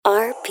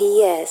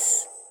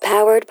RPS,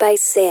 powered by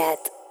SEAT.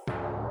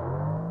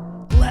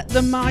 Let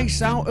the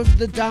mice out of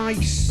the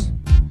dice.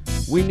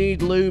 We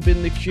need lube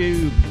in the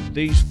cube.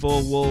 These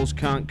four walls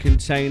can't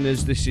contain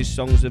us. This is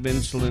Songs of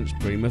Insolence,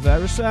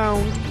 Primavera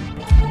Sound.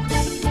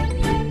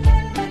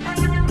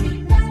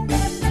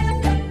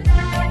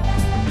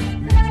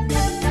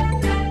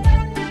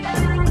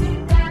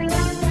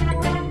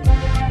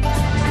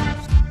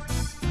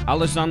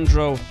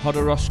 Alessandro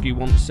Jodorowsky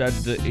once said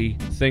that he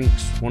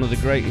thinks one of the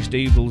greatest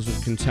evils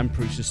of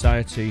contemporary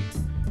society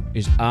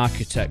is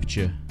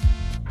architecture.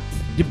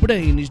 The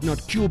brain is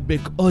not cubic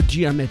or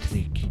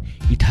geometric,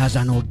 it has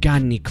an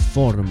organic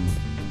form.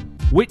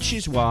 Which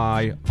is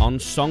why, on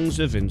Songs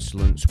of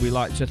Insolence, we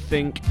like to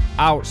think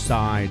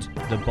outside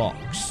the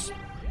box.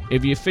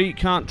 If your feet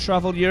can't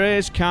travel, your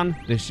ears can.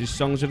 This is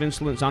Songs of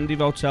Insolence, Andy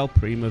Votel,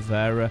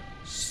 Primavera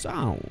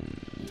Sound.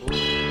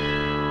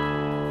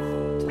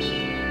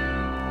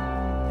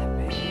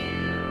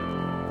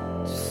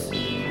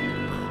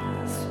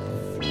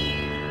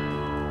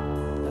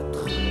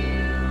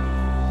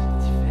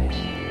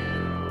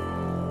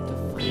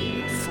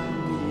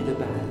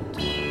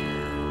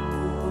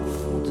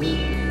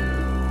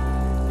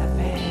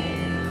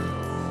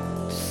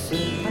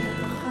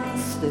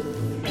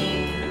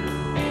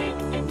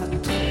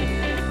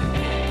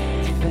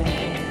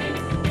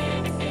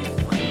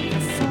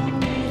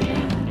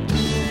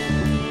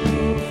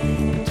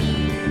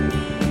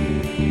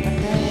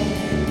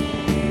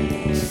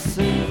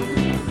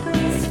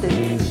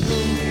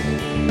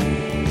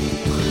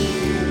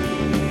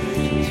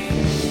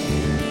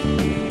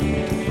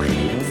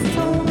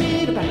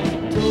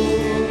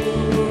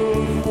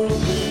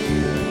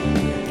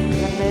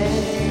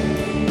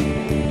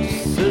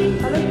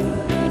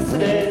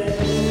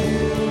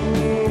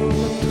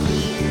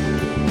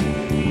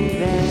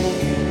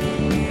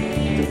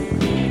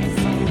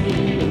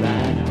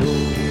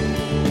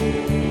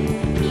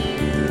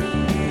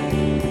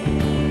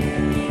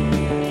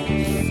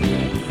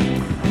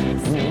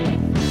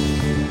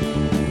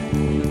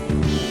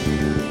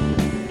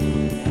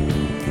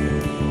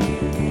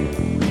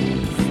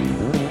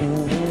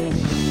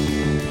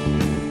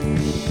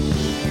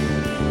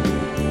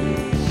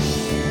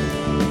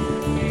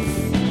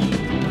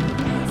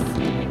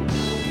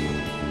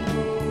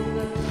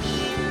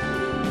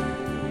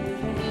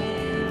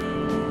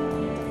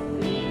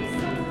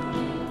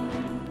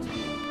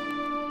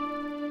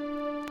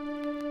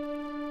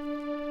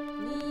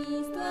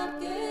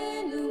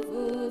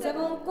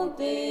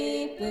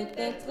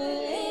 Peut-être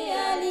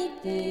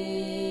réalité.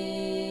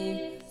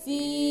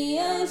 Si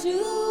un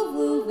jour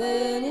vous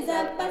venez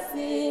à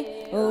passer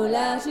au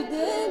large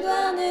de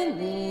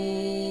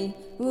Douarnenez,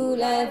 où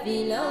la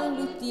ville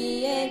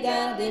engloutie est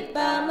gardée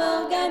par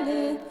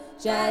Morgane,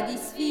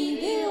 jadis fille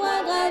du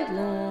roi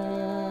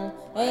Dradelon.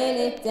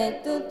 Elle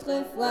était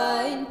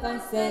autrefois une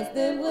princesse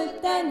de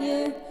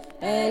Bretagne,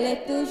 elle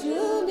est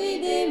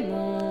aujourd'hui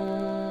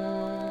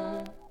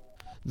démon.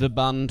 The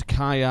band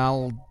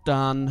Kyle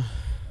Dan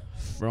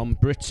from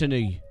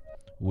Brittany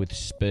with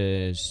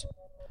Spurs.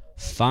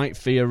 Fight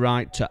for your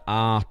right to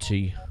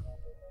arty.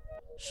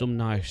 Some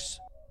nice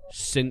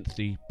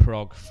synthy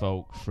prog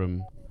folk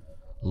from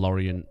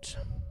Lorient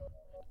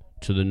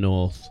to the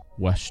north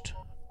west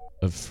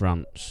of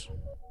France.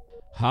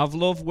 Have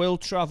love, will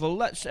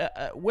travel.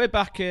 We're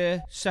back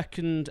here.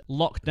 Second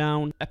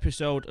lockdown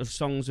episode of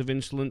Songs of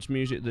Insolence,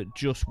 music that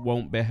just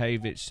won't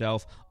behave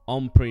itself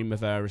on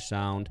Primavera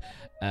Sound.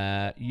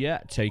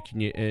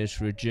 Taking your ears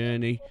for a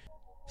journey.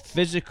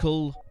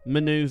 Physical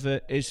manoeuvre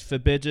is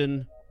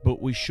forbidden,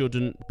 but we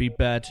shouldn't be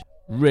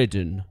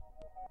bed-ridden.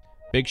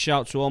 Big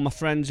shout to all my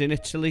friends in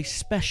Italy.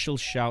 Special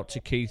shout to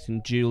Keith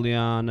and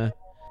Juliana.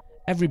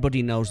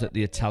 Everybody knows that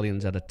the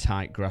Italians had a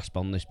tight grasp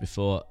on this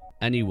before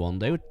anyone.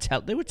 They were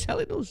telling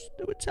us.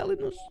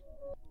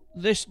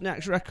 This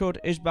next record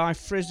is by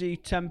Frizzy,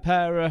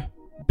 Tempera,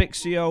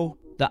 Bixio,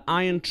 the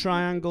Iron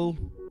Triangle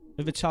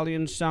of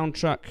Italian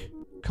soundtrack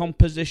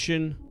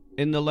composition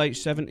in the late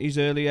 70s,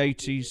 early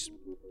 80s.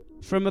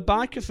 From a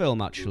biker film,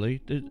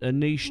 actually, a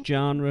niche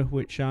genre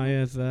which I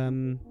have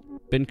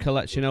been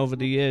collecting over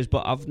the years,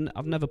 but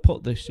I've never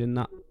put this in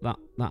that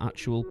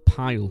actual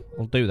pile.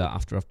 I'll do that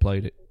after I've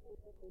played it.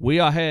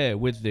 We are here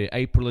with the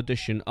April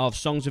edition of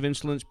Songs of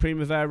Insolence,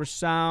 Primavera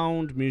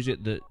Sound,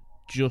 music that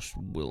just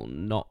will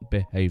not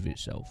behave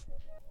itself.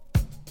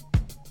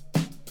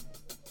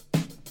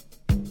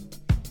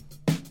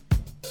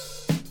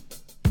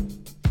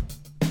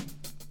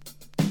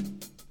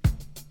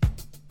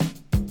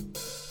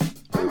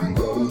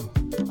 Go.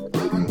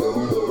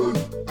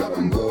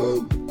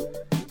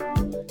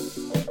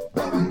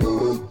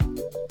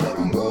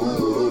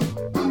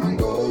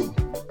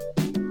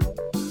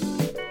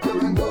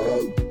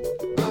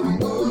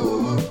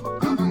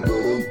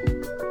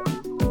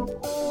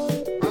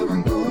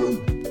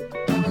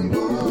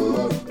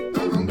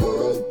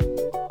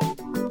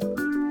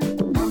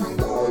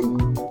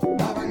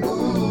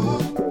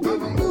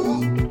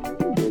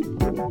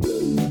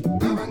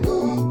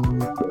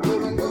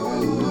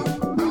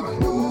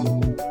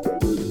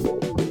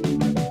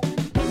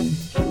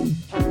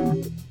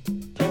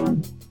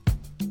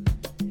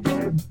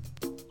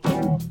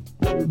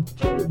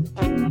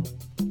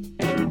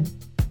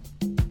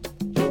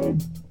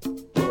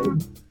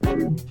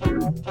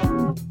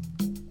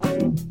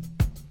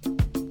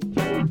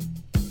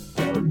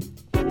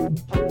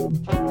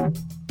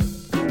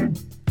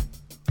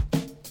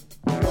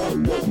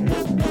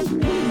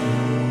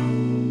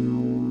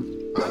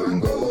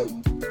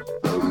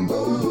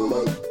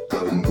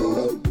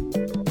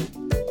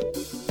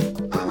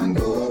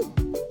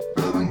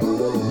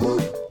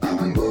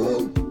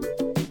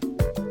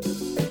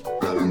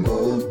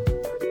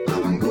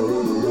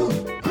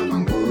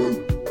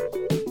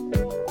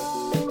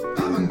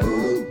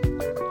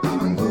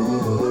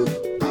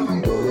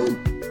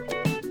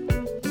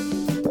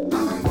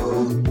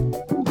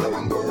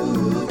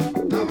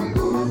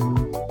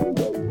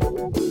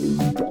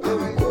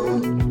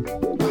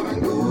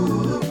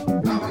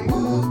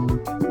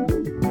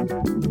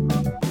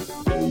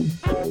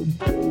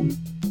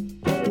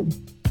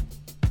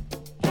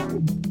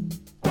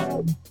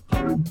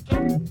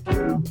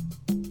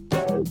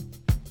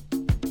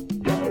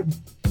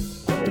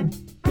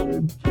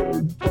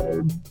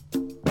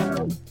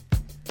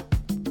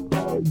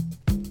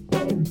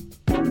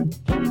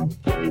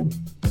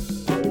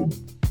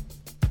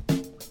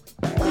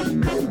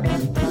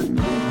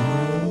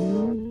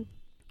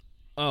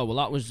 Oh, well,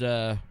 that was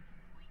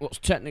what's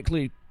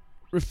technically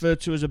referred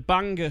to as a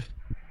banger.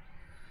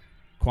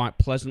 Quite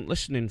pleasant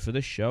listening for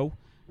this show.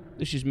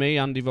 This is me,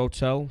 Andy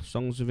Votel,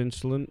 Songs of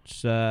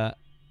Insolence,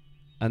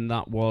 and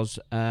that was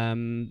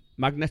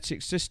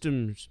Magnetic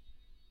Systems.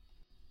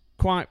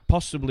 Quite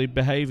possibly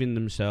behaving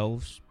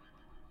themselves,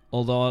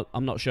 although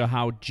I'm not sure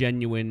how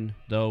genuine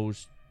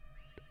those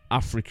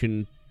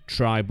African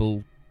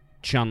tribal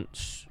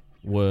chants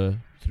were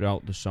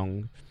throughout the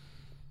song.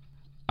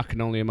 I can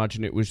only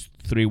imagine it was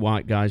three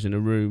white guys in a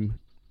room,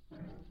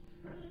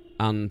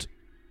 and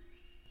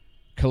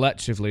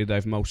collectively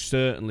they've most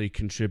certainly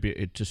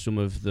contributed to some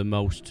of the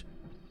most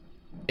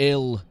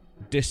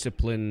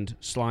ill-disciplined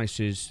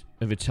slices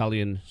of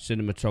Italian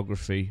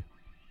cinematography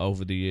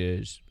over the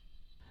years.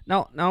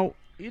 Now,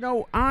 you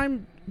know,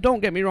 don't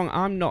get me wrong,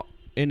 I'm not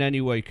in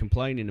any way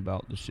complaining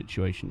about the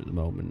situation at the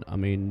moment. I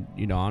mean,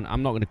 you know,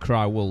 I'm not going to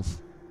cry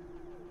wolf.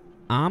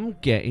 I'm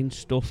getting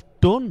stuff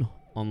done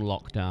on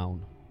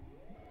lockdown.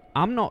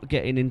 I'm not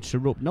getting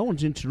interrupted. No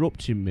one's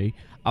interrupting me.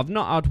 I've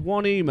not had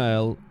one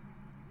email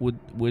with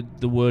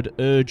the word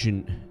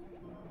urgent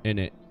in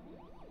it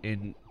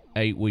in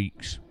 8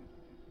 weeks.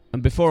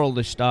 And before all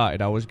this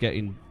started, I was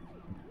getting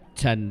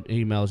 10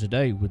 emails a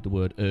day with the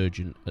word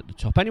urgent at the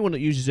top. Anyone that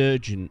uses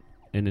urgent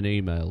in an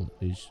email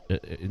is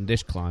in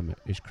this climate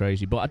is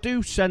crazy. But I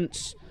do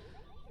sense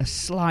a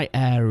slight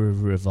air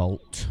of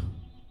revolt.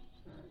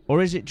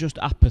 Or is it just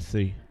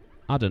apathy?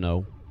 I don't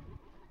know.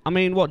 I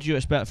mean, what do you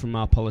expect from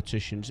our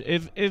politicians?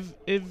 If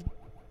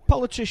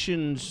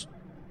politicians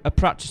are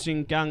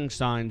practicing gang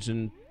signs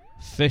and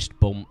fist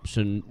bumps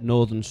and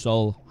Northern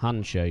Soul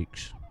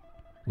handshakes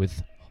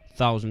with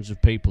thousands of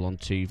people on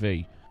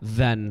TV,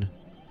 then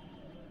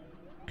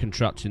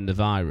contracting the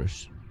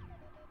virus,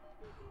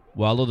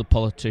 while other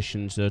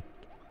politicians are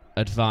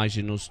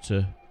advising us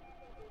to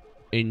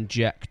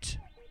inject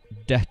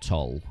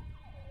Dettol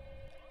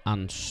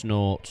and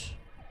snort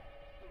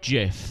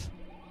Jif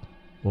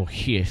or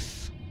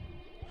Hif,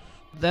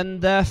 then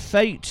their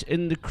fate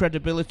in the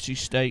credibility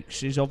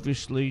stakes is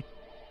obviously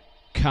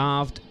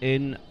carved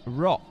in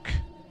rock.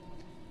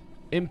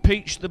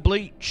 Impeach the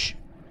bleach.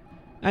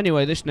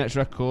 Anyway, this next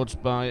record's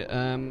by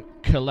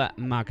Colette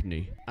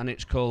Magni, and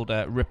it's called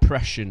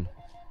Repression.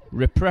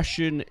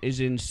 Repression is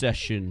in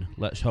session.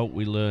 Let's hope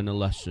we learn a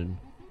lesson.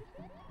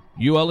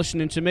 You are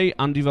listening to me,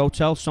 Andy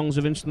Votel, Songs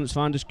of Insolence,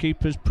 Finders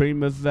Keepers,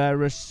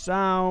 Primavera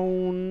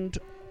Sound.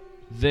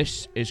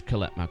 This is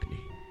Colette Magni.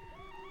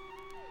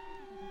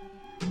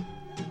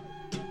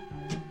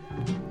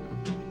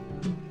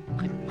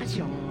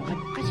 Répression,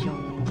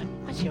 répression,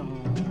 répression.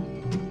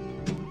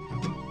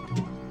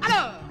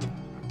 Alors,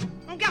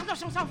 on garde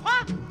son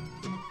sang-froid?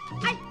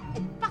 Aïe, oh,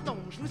 pardon,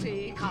 je vous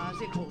ai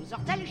écrasé le gros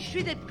ortel, je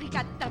suis des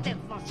brigades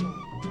d'intervention.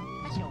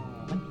 Répression,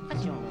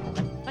 répression,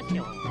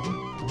 répression.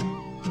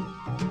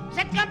 Vous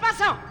êtes qu'un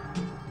passant.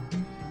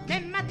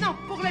 Mais maintenant,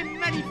 pour les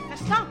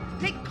manifestants,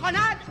 les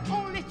grenades,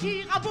 on les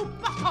tire à bout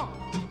portant.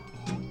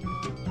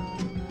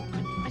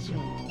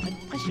 Répression,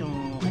 répression,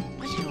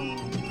 répression.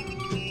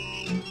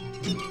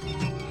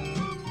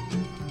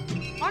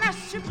 On a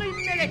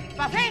supprimé les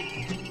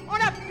pavés, on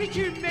a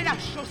bitumé la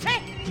chaussée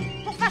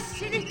pour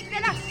faciliter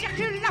la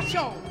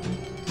circulation.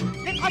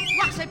 Les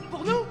trottoirs, c'est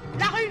pour nous,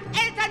 la rue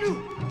est à nous.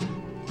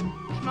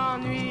 Je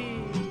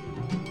m'ennuie.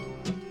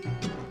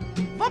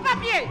 Vos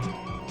papiers!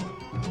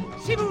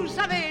 Si vous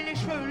avez les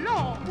cheveux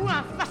longs ou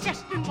un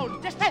faciès d'une drôle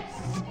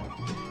d'espèce,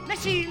 mais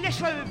si les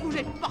cheveux vous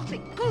les portez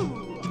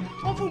courts,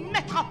 on vous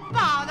mettra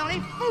pas dans les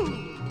fours.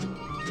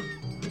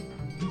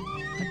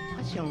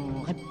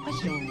 Répression,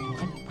 répression,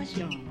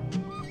 répression.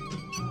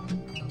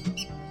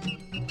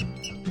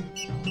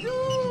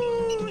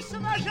 Douce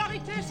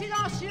majorité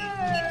silencieuse.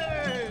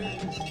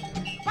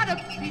 Pas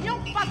d'opinion,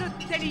 pas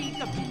de délit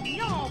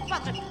d'opinion, pas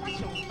de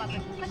répression, pas de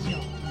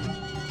répression.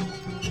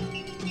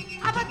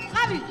 À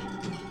votre avis,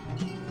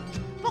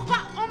 pourquoi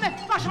on met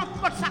pas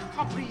Jean-Paul Sartre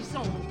en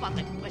prison? Pas de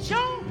répression,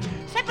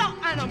 c'est pas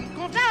un homme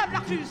convenable à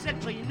refuser le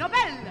prix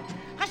Nobel.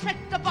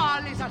 Respecte pas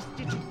les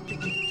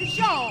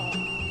institutions.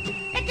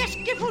 Et qu'est-ce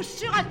qui vous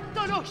sur un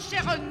tonneau chez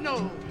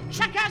Renault?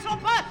 Chacun son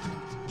poste.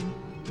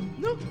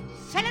 Nous,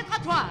 c'est les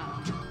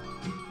trottoirs.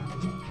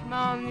 Je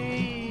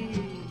m'ennuie.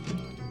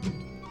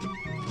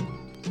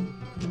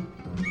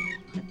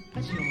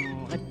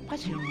 Répression,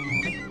 répression,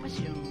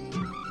 répression.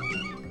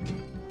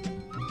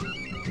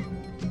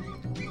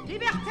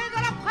 Liberté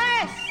de la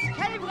presse,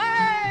 quelle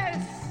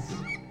ivresse!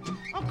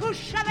 On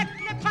couche avec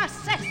les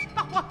princesses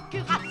par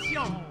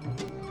procuration.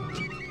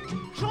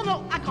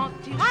 Journaux à grand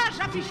tirage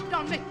affichent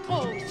dans le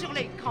métro, sur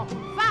les grands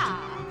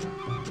boulevards.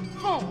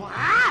 Font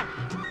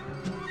rage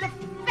de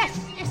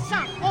fesses et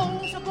seins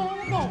roses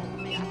bonbons.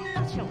 Mais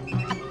attention,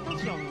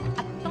 attention,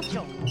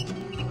 attention.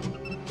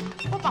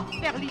 Faut pas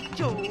faire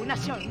l'idiot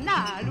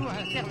national ou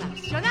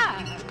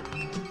international.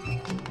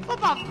 Faut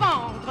pas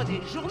vendre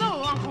des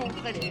journaux,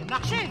 encombrer les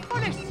marchés. Faut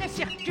laisser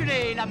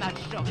circuler la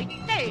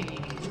majorité.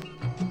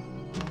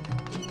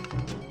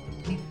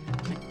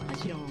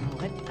 Répression,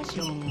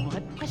 répression,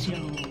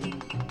 répression.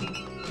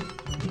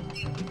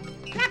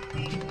 Clac!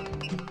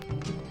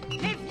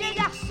 Les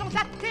vieillards sont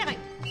atterrés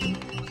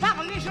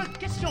par les jeux de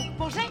questions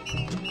posées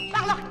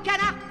par leur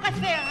canard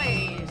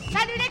préféré.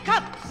 Salut les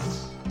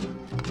cops!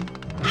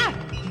 1.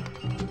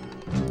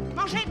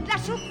 Manger de la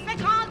soupe fait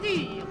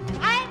grandir.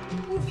 Vrai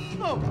ou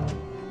faux?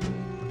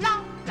 Bla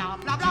bla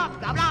bla bla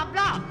bla bla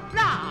bla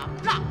bla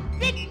bla.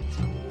 Vite!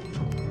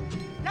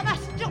 La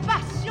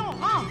masturbation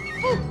rend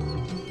fou.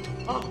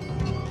 Oh.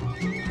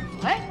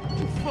 Vrai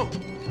ou faux?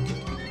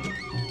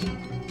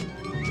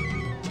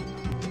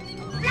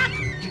 Black!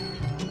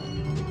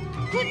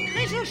 Coup de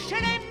grisou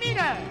chez les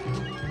mineurs.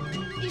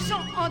 Ils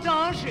sont en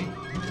danger.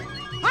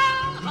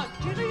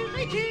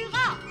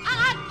 Arakiririkira,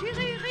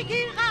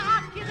 arakiririkira,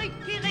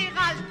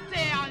 arakiririkira, le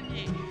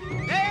dernier.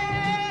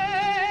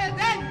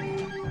 Eden,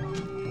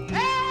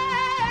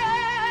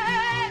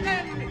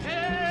 Eden,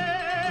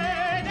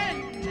 Eden.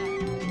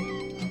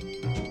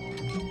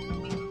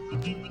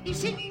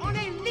 Ici, on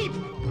est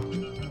libre.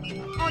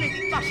 On n'est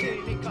pas chez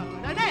les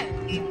colonels.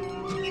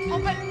 On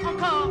peut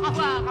encore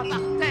avoir un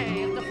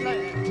parterre de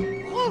fleurs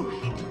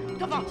rouges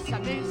devant sa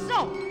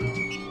maison.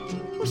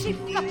 Ou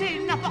siffloter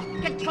n'importe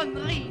quelle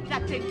connerie de la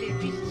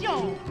télévision.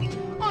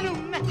 On nous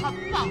mettra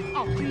pas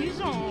en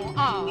prison.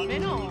 Ah mais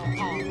non,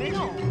 ah mais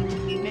non.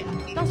 Mais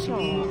attention,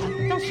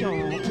 attention,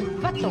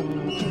 où va-t-on,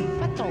 où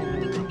va-t-on?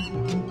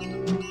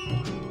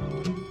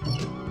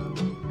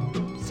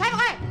 C'est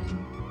vrai.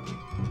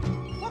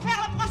 Faut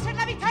faire le procès de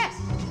la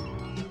vitesse.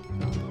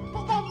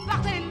 Pour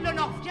bombarder le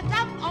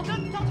Nord-Vietnam en 2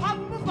 temps 3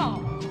 mouvements.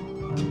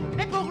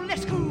 Mais pour les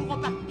secours au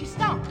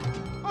Pakistan,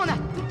 on a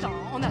tout le temps,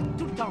 on a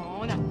tout le temps,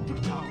 on a tout le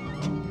temps.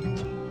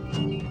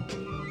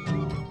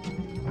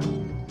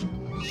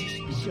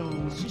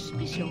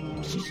 Suspicion,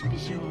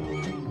 suspicion.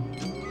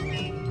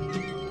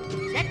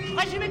 Vous êtes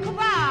présumé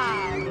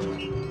coupable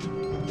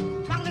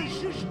par le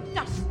juge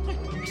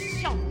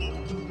d'instruction.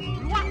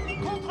 Loi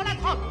contre la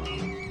drogue.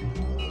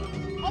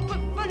 On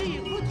peut venir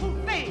vous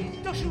trouver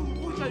de jour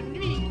ou de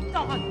nuit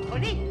dans votre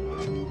lit.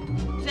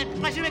 Vous êtes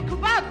présumé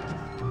coupable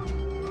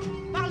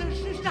par le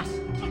juge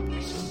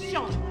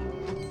d'instruction.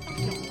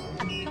 Attention,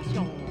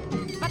 attention, où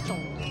va-t-on,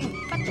 où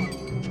va-t-on?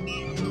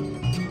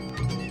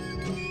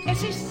 Et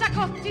si ça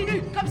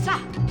continue comme ça,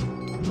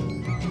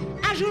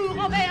 un jour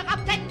on verra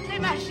peut-être les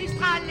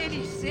magistrats, les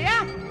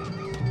lycéens,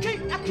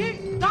 cul à cul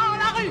dans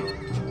la rue.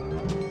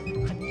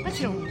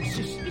 Répression,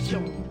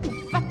 suspicion, où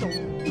va-t-on,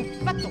 où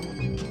va-t-on?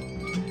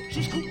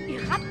 Jusqu'où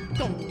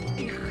ira-t-on,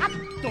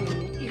 ira-t-on,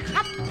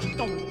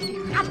 ira-t-on,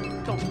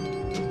 ira-t-on?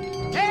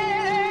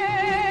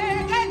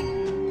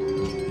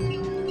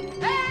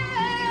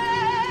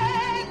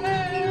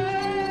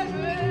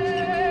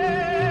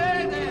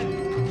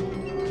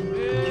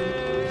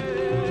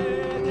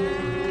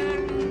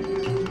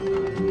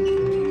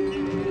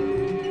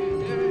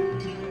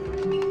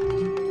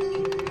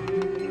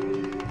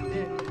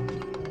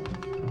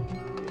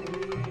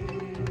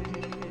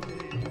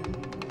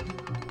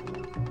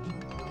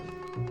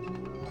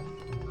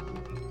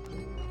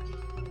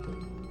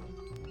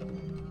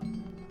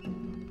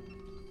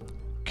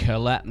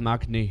 Colette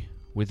Magny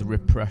with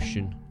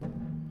Repression,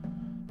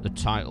 the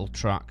title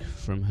track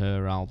from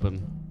her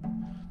album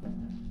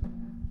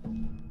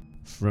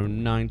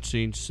from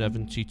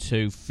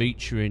 1972,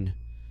 featuring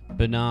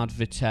Bernard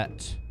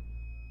Vitette,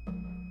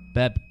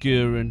 Beb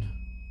Guerin,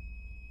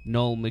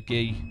 Noel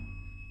McGee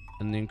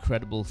and the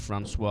incredible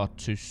Francois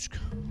Tusk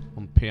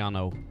on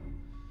piano.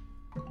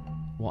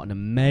 What an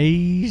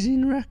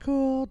amazing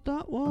record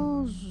that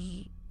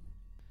was.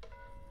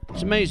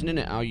 It's amazing, isn't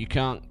it, how you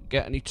can't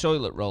get any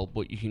toilet roll,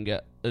 but you can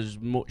get as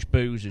much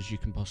booze as you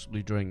can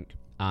possibly drink,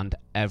 and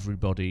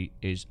everybody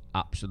is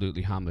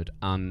absolutely hammered,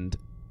 and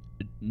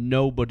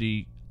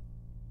nobody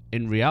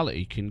in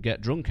reality can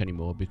get drunk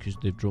anymore because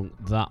they've drunk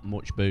that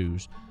much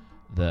booze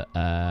that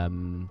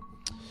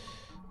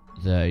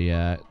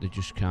they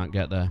just can't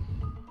get there.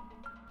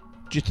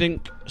 Do you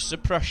think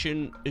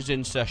suppression is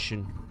in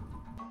session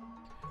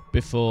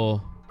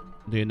before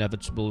the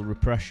inevitable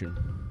repression?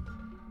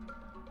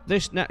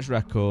 This next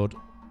record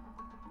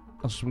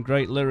has some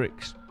great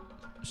lyrics.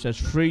 It says,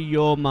 free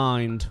your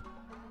mind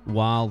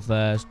while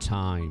there's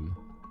time.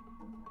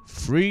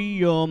 Free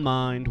your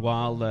mind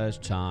while there's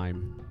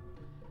time.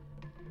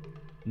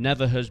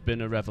 Never has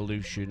been a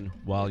revolution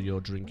while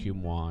you're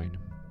drinking wine.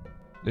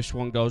 This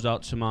one goes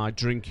out to my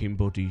drinking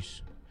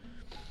buddies.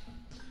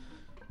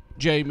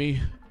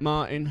 Jamie,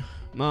 Martin,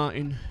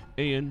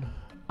 Ian,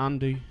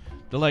 Andy,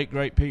 the late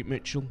great Pete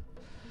Mitchell.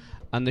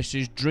 And this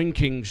is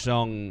Drinking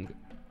Song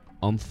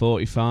on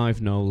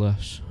 45, no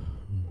less,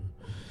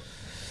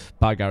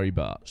 by Gary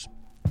Bartz.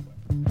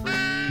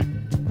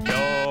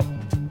 Your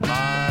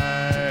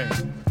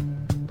mind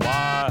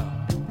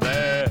while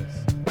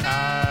there's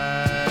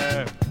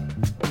time.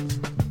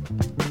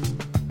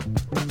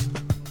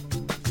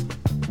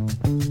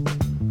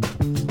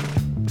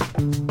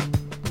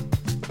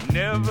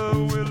 Never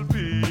will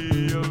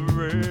be a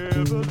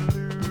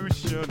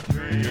revolution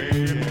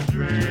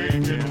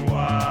drinking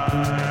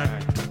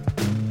wine.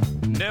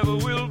 Never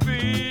will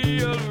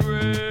be a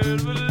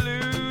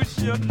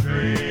revolution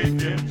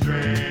drinking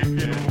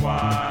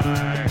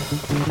wine.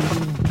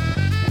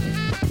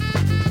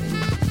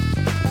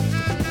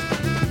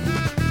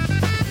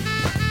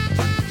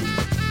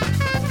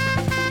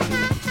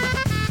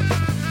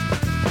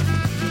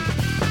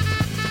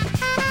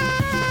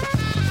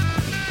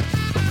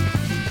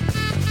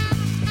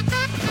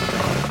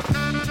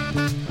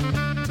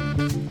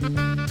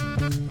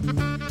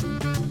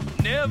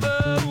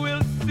 Never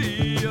will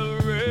see a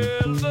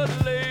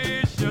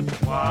revelation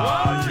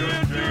while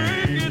you're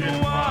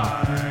drinking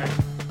wine.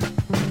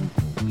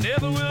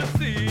 Never will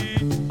see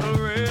a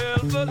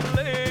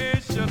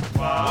revelation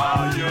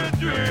while you're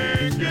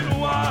drinking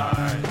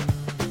wine.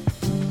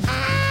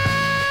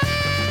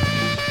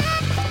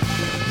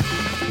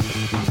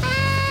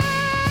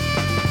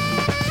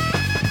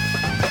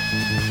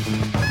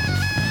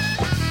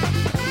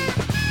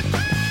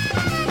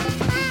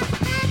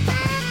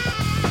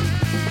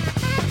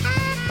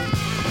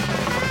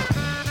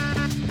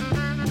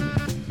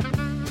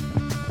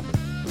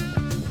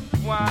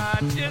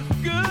 Wine is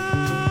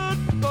good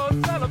for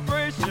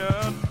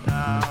celebration.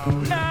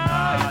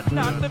 Now it's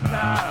not the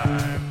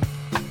time.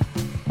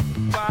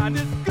 Wine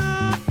is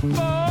good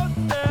for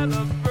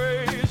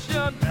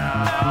celebration.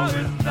 Now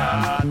it's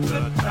not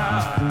the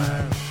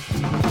time.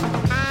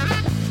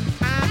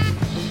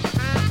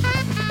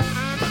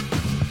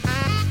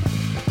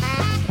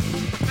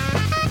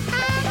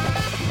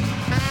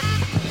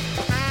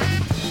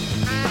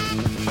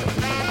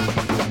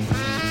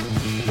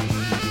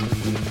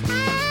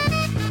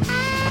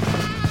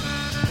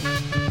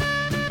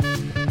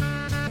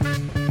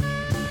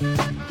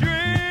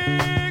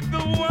 Drink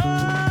the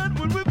wine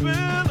when we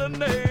build a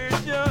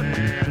nation.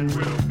 It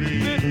will be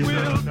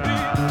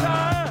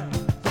time.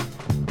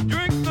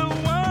 Drink the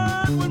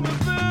wine when we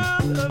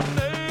build a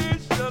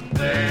nation.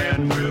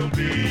 Then will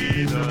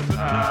be the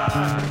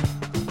time.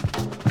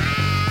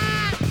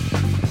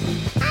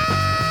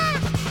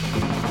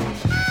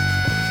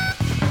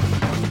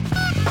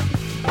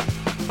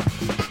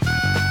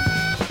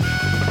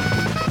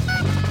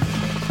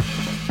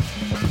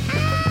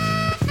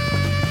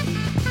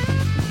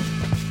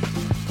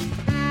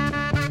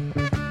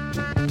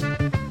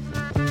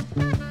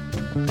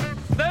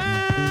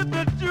 Save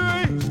the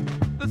drink,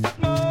 the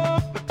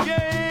smoke, the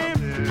game,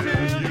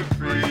 till you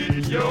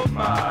free your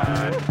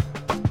mind.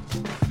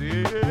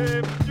 Save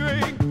the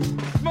drink,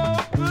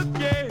 smoke the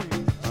game,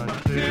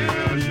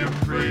 until you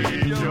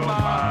free your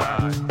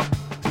mind.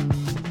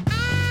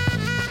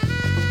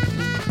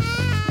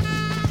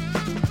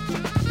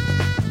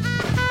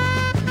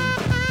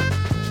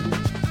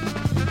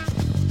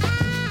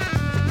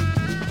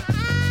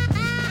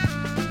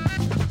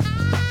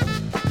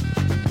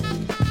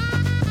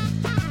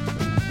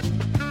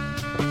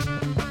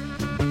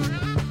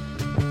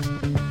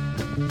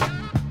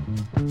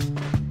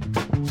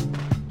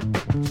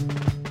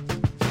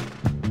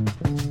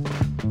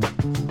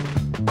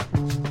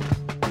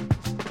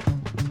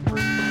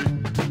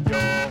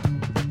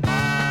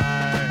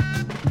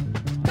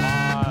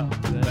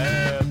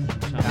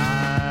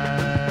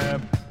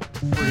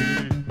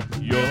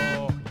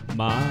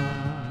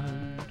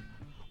 Mind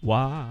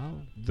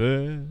while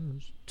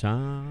there's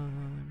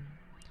time.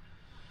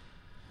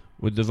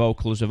 With the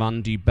vocals of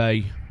Andy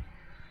Bay.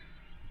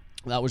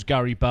 That was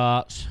Gary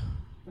Bartz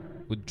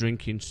with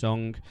Drinking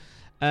Song.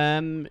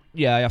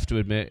 Yeah, I have to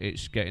admit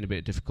it's getting a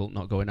bit difficult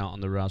not going out on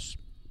the Raz.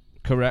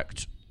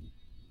 Correct.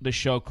 This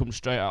show comes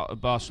straight out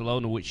of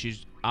Barcelona, which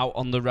is out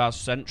on the Raz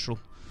Central.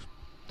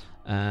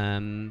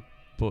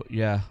 But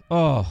yeah.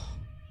 Oh,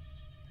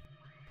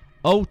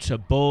 to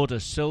board a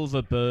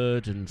silver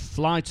bird and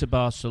fly to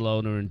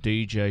Barcelona and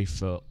DJ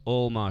for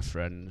all my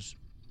friends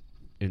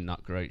in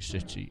that great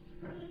city.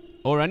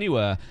 Or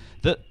anywhere.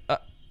 That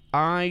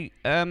I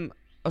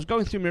was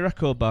going through my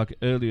record bag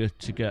earlier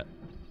to get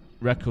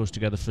records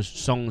together for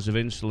Songs of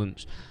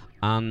Insolence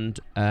and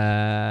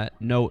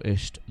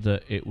noticed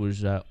that it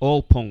was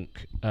all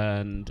punk,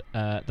 and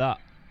that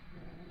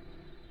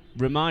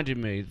reminded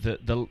me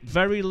that the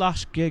very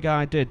last gig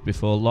I did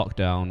before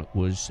lockdown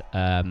was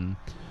at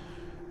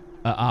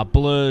our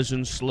Blurs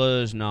and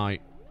Slurs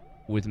night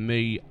with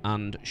me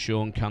and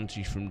Sean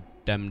Canty from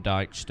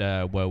Demdike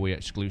Stair, where we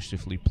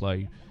exclusively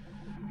play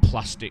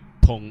plastic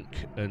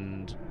punk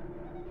and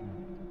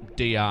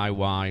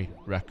DIY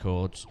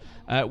records.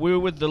 We were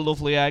with the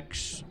Lovely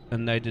Eggs,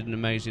 and they did an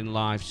amazing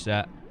live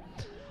set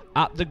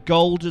at the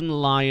Golden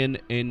Lion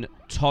in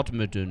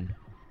Todmorden,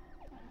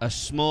 a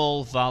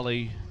small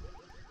valley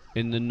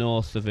in the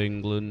north of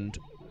England.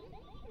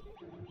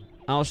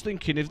 I was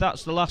thinking, if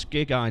that's the last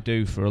gig I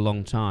do for a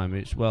long time,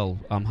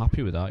 I'm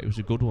happy with that. It was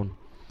a good one.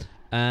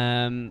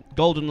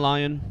 Golden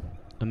Lion,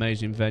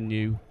 amazing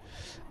venue,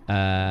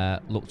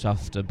 looked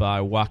after by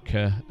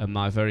Waka and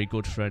my very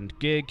good friend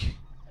Gig.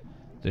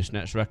 This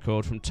next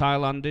record from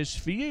Thailand is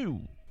for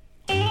you.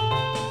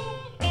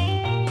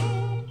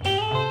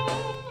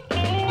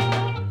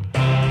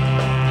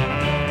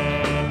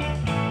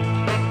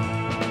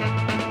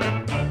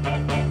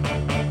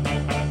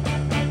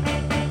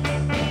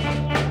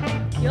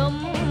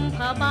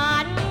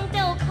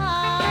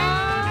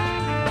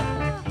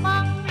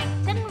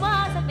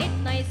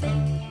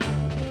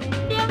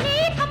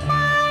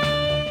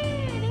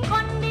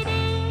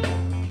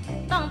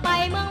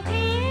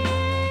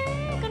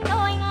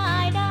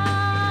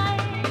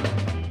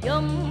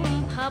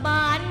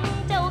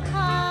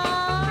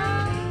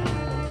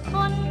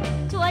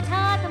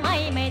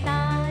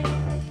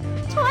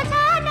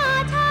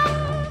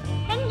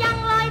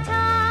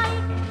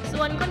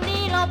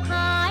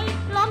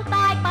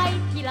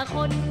 ค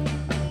น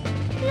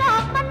โล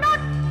กมนุษ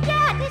ย์แ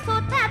ย่ที่สุ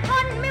ดแทบท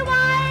นไม่ไหว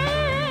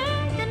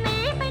จะหนี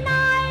ไปไหน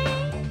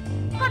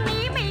ก็หนี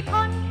ไม่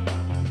พ้น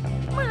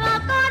เมื่อ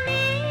ก่อน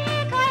นี้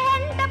เคยเห็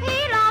นแต่ผี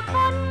หลอกค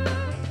น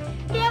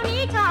เดี๋ยว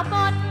นี้ชอบค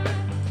น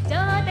เจอ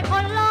แต่ค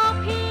นหลอก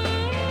ผี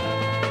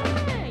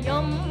ย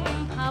ม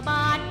พบ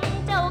าล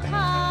เจ้า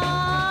ค่ะ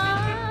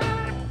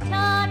เ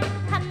ชิญ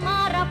ท่านมา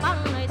รับฟัง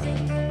หน่อยสิ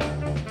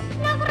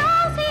นักร้อ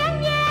งเสียง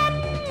เย็น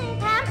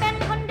แถมเป็น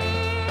คนดี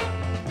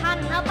ท่าน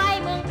เอาไป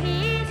เมืองผี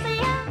เสี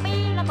ยปี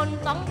ละคน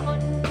สองคน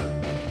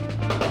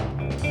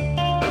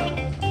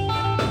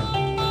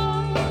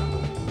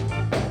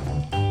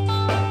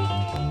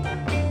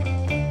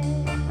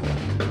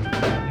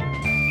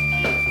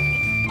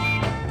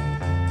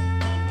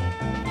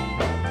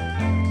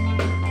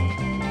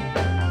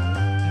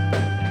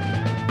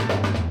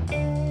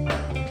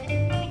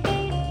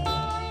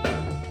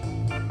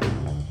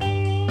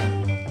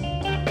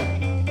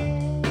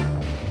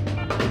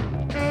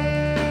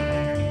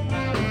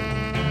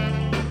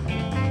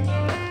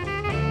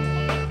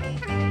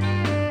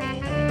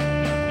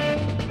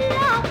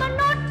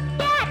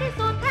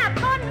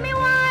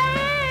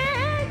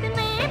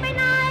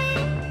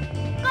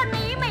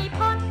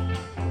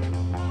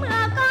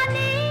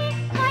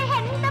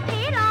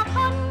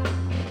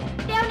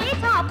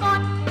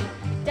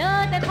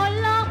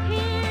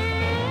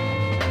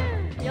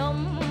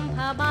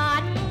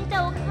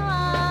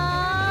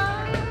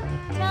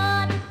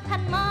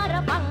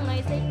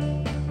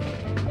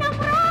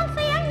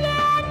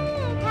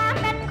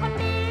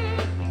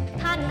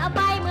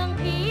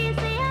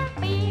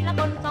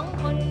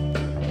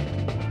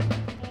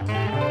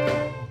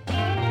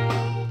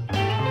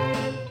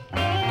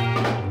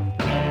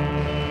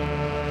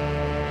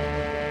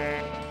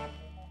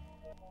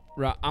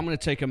Right, I'm going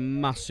to take a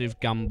massive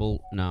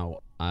gamble now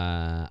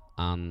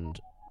and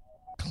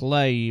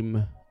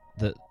claim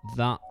that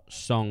that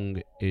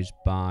song is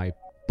by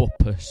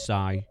Buppa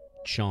Sai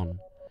Chon.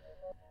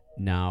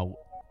 Now,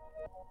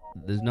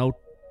 there's no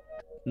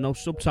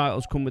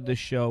subtitles come with this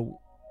show,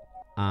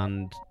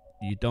 and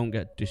you don't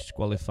get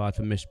disqualified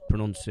for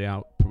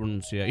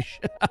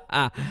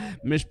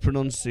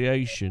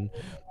mispronunciation.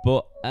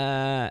 But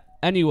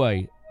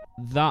anyway,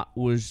 that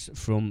was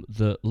from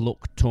the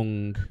Luk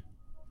Tung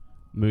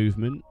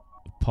movement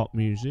of pop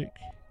music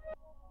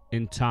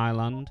in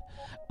Thailand,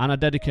 and I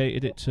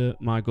dedicated it to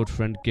my good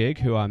friend Gig,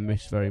 who I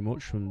miss very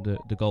much, from the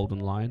Golden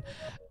Lion.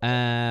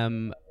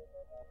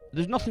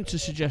 There's nothing to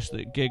suggest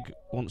that Gig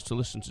wants to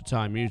listen to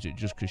Thai music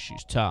just because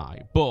she's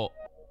Thai, but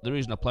the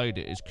reason I played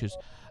it is because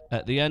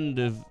at the end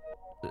of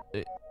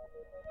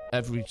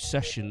every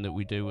session that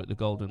we do at the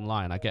Golden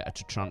Lion, I get her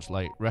to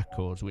translate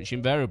records, which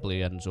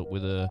invariably ends up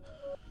with her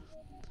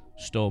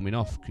storming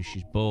off because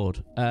she's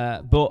bored.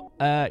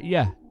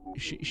 Yeah,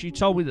 she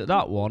told me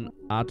that one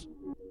had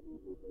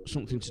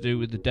something to do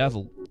with the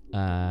devil,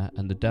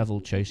 and the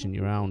devil chasing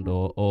you around,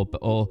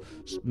 or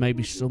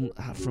maybe some,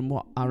 from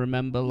what I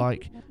remember,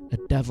 like a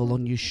devil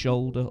on your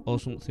shoulder or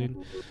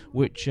something,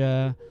 which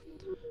is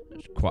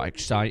quite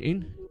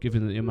exciting,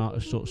 given the amount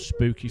of sort of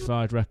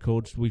spooky-fied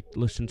records we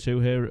listen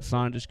to here at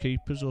Finders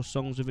Keepers or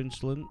Songs of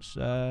Insolence.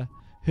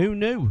 Who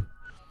knew?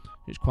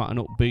 It's quite an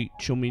upbeat,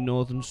 chummy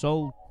northern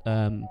soul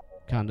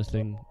kind of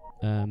thing,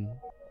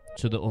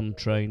 to the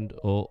untrained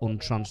or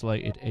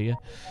untranslated ear.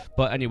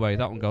 But anyway,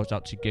 that one goes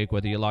out to Gig,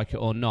 whether you like it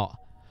or not.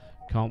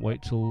 Can't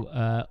wait till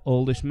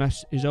all this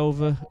mess is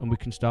over and we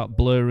can start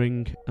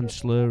blurring and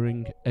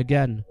slurring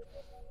again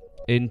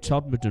in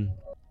Todmorden.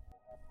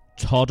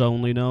 Todd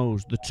only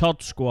knows. The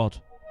Todd Squad.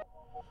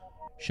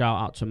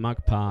 Shout out to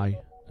Magpie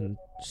and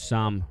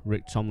Sam,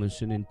 Rick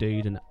Tomlinson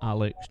indeed, and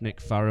Alex,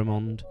 Nick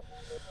Faramond,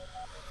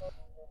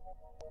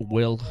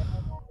 Will,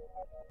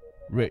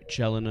 Rich,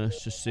 Eleanor,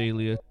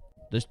 Cecilia.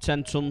 There's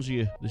 10 tons of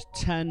you. There's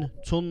 10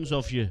 tons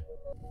of you.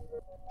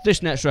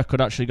 This next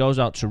record actually goes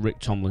out to Rick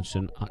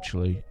Tomlinson,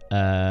 actually.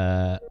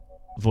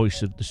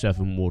 Voice of the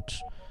Seven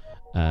Woods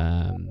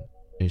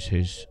is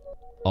his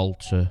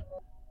alter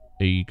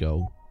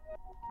ego.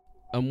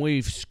 And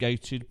we've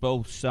skated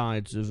both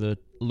sides of a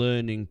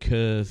learning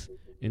curve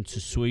into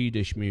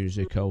Swedish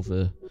music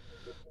over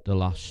the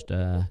last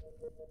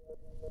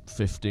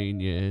 15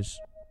 years.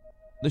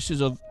 This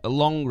is a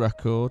long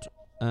record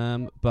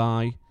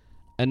by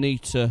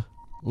Anita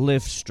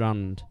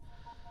Livstrand,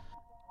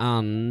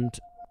 and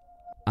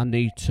I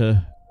need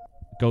to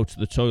go to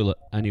the toilet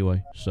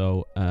anyway,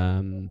 so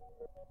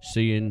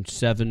see you in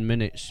 7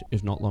 minutes,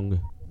 if not longer.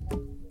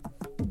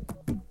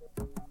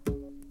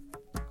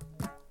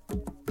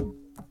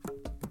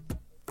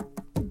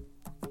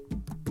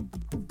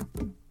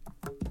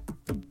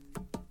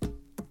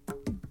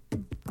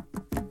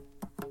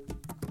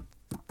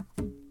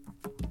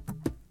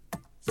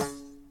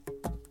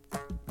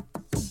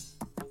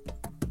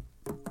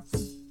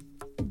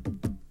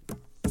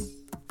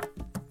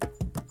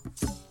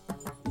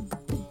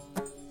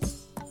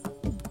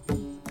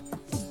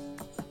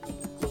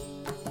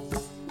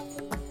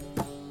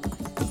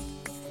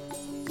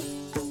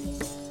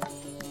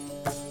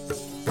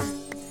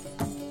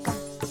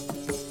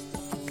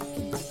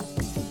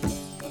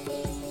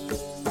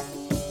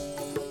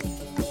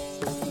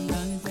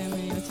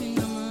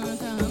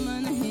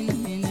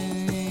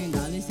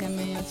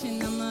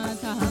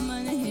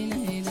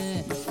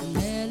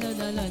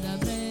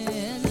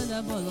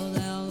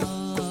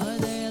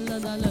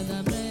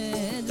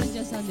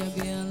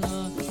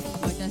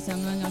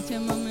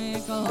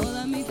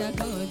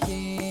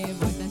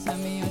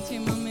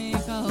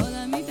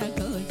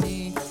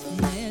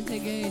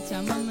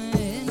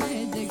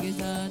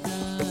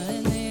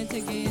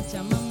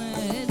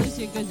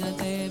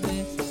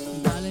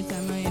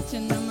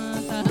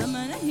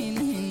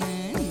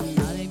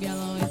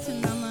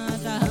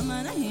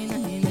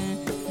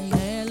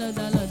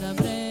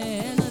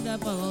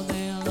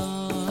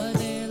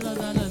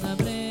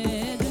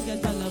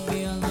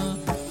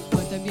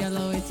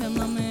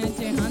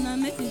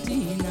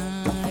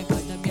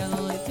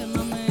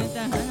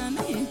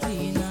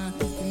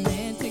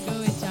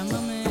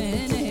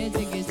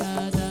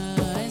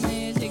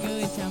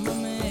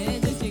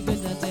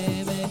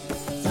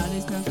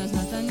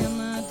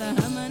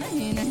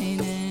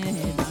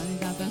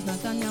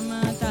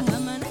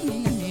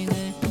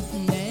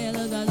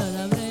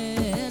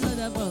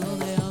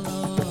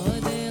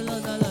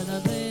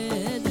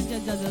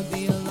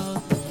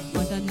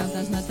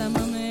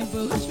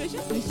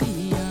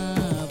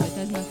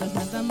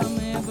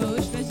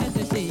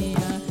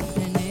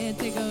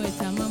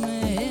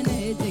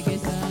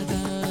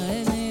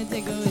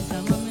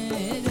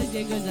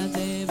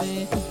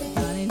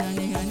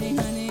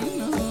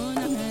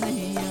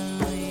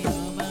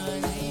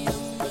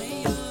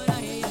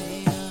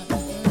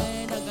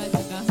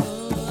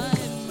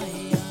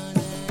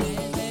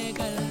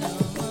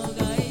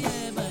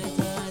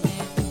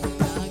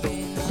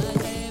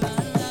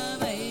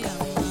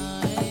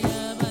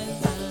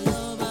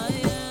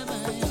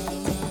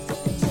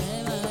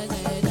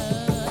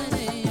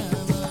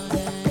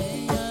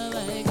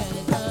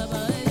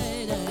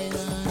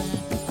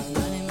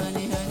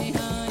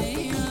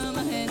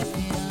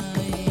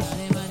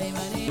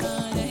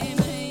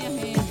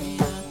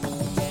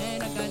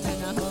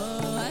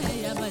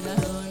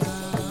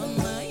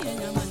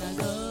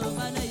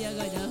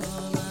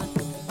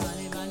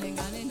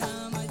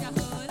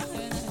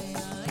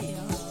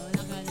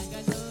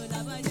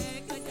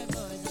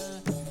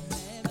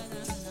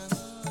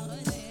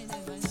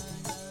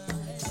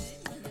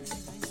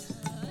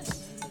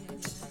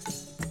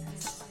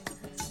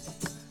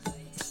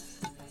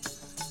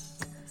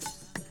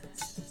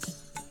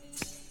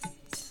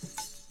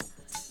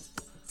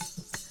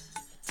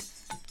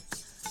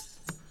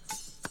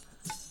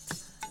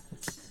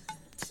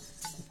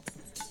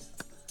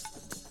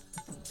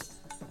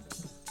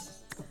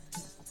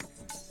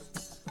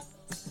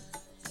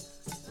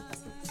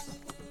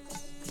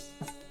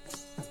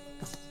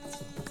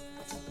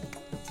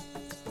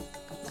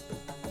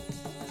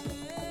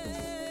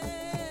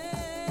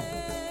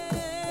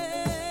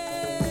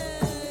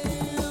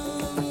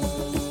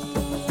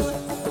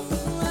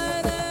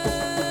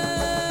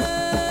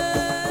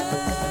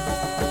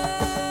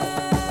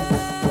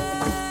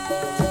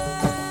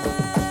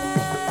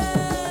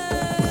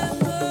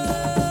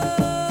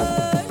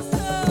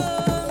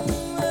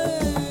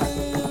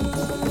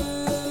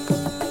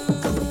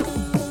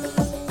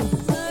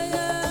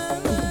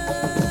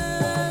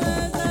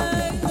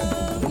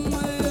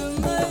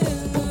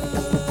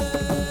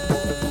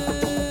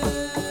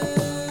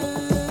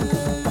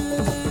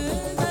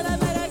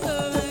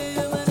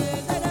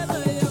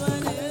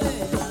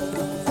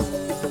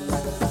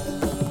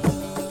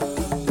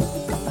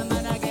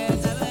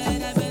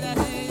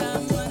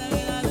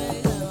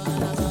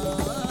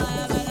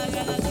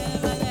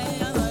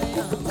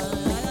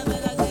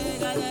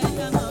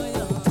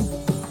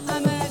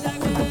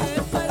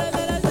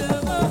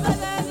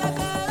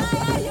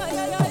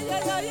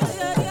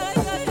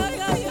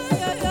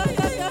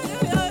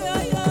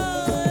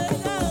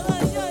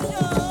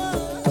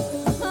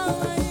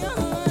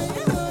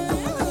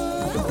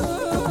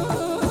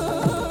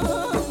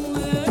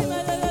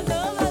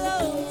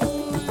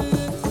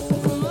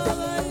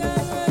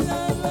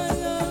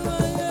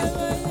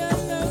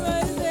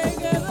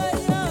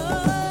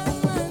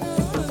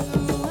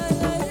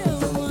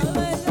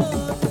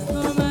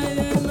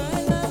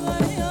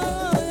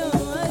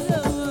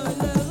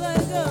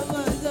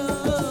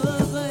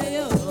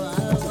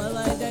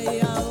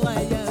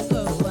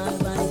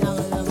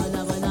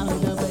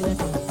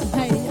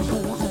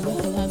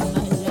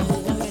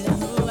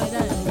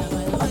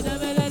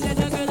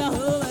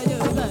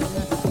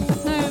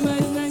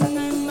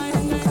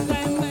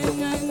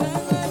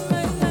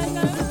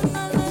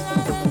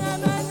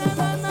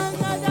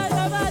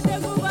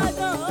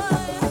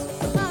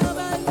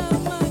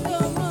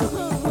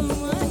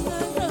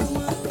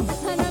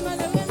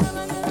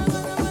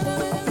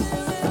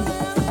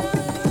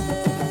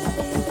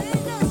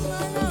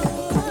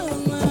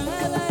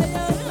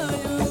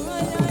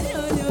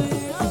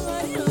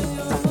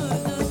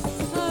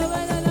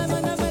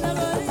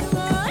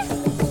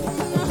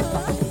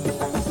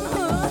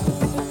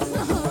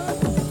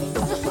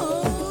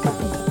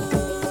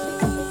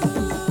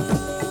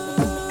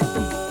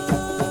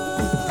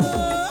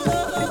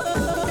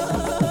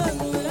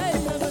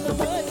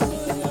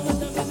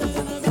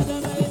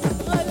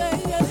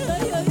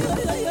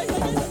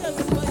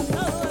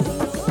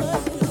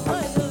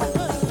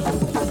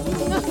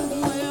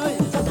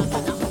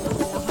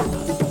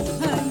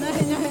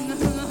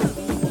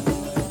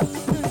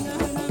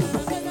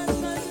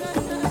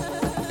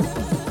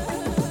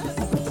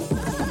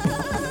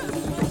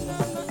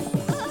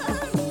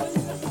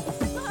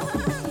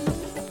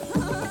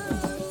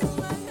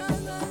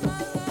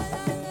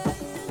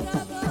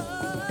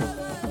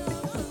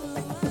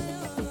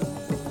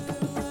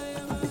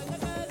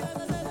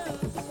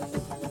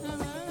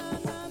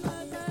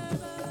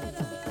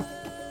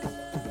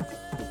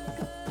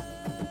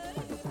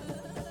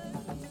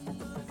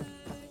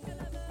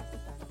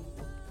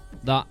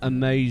 that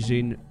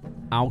amazing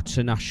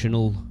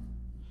outer-national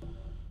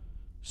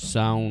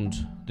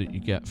sound that you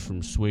get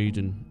from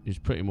Sweden is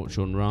pretty much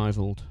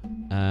unrivaled.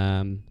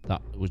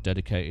 That was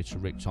dedicated to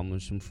Rick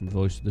Tomlinson from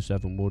Voice of the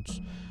Seven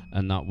Woods,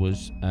 and that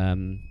was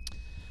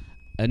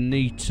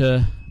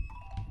Anita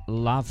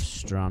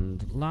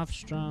Livstrand.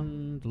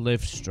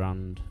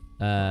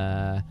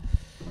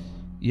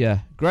 Yeah,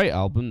 great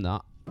album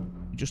that.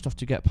 You just have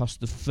to get past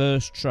the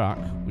first track,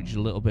 which is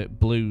a little bit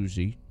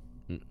bluesy,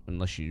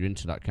 unless you're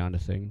into that kind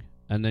of thing.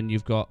 And then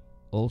you've got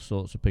all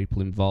sorts of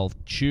people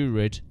involved.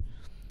 Turid,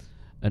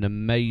 an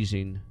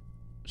amazing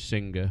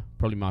singer,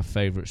 probably my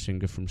favourite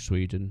singer from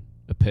Sweden,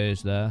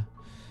 appears there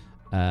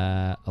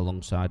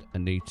alongside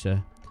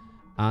Anita.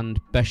 And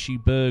Beshi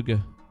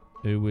Berger,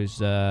 who is,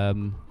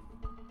 to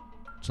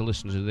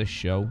listeners of this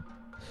show,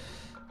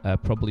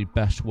 probably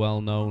best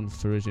well known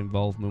for his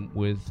involvement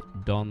with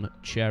Don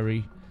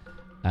Cherry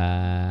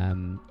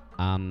and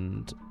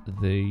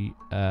the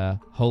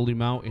Holy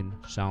Mountain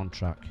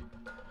soundtrack.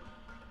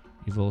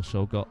 You've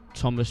also got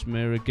Thomas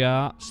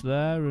Miragarts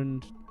there,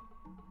 and,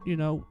 you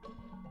know,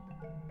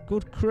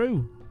 good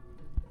crew.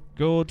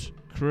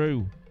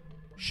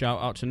 Shout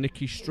out to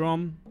Nicky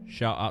Strom.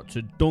 Shout out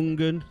to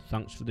Dungan.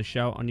 Thanks for the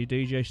shout on your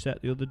DJ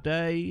set the other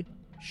day.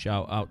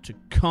 Shout out to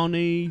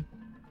Connie.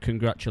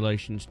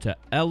 Congratulations to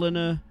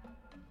Eleanor.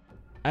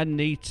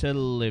 Anita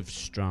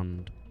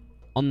Livstrand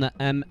on the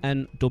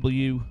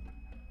MNW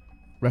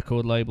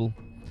record label.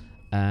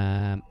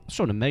 I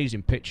saw an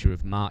amazing picture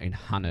of Martin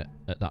Hannett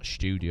at that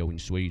studio in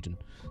Sweden,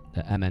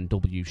 the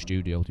MNW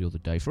studio, the other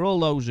day. For all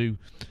those who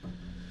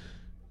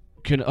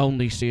can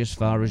only see as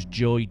far as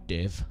Joy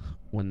Div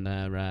when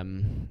they're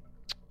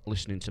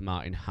listening to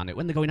Martin Hannett,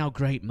 when they're going how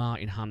great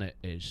Martin Hannett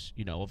is,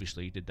 you know,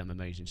 obviously he did them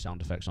amazing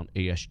sound effects on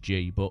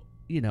ESG, but,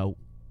 you know,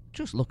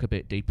 just look a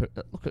bit deeper,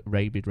 look at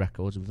Rabid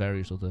Records and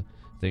various other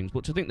things.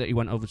 But to think that he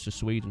went over to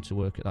Sweden to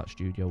work at that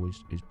studio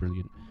is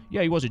brilliant.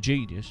 Yeah, he was a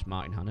genius,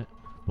 Martin Hannett,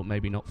 but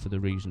maybe not for the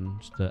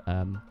reasons that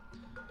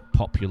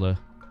popular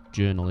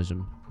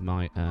journalism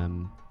might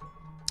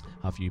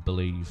have you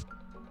believe.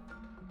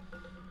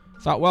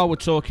 In fact, while we're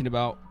talking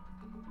about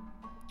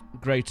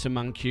Greater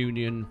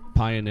Mancunian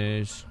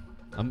pioneers,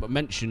 I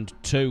mentioned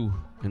two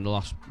in the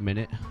last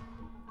minute,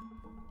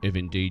 if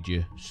indeed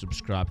you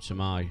subscribe to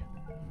my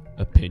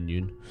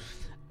opinion.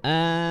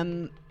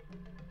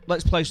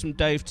 Let's play some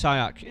Dave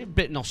Tyack. A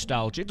bit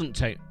nostalgic. It doesn't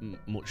take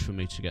much for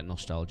me to get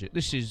nostalgic.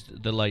 This is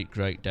the late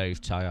great Dave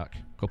Tyack.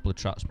 A couple of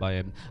tracks by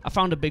him. I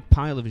found a big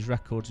pile of his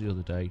records the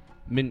other day.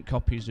 Mint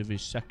copies of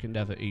his second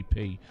ever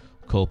EP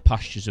called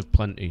Pastures of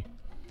Plenty.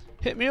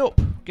 Hit me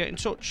up. Get in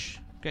touch.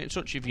 Get in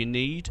touch if you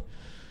need.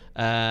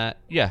 Yeah,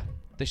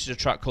 this is a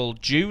track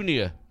called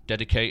Junior,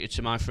 dedicated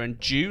to my friend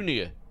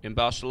Junior in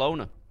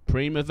Barcelona.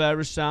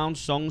 Primavera sound,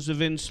 songs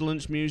of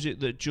insolence, music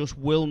that just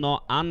will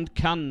not and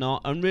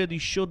cannot and really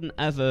shouldn't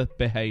ever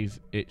behave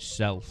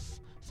itself.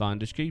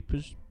 Finders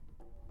Keepers,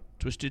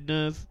 Twisted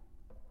Nerve,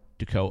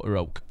 Dakota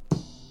Oak.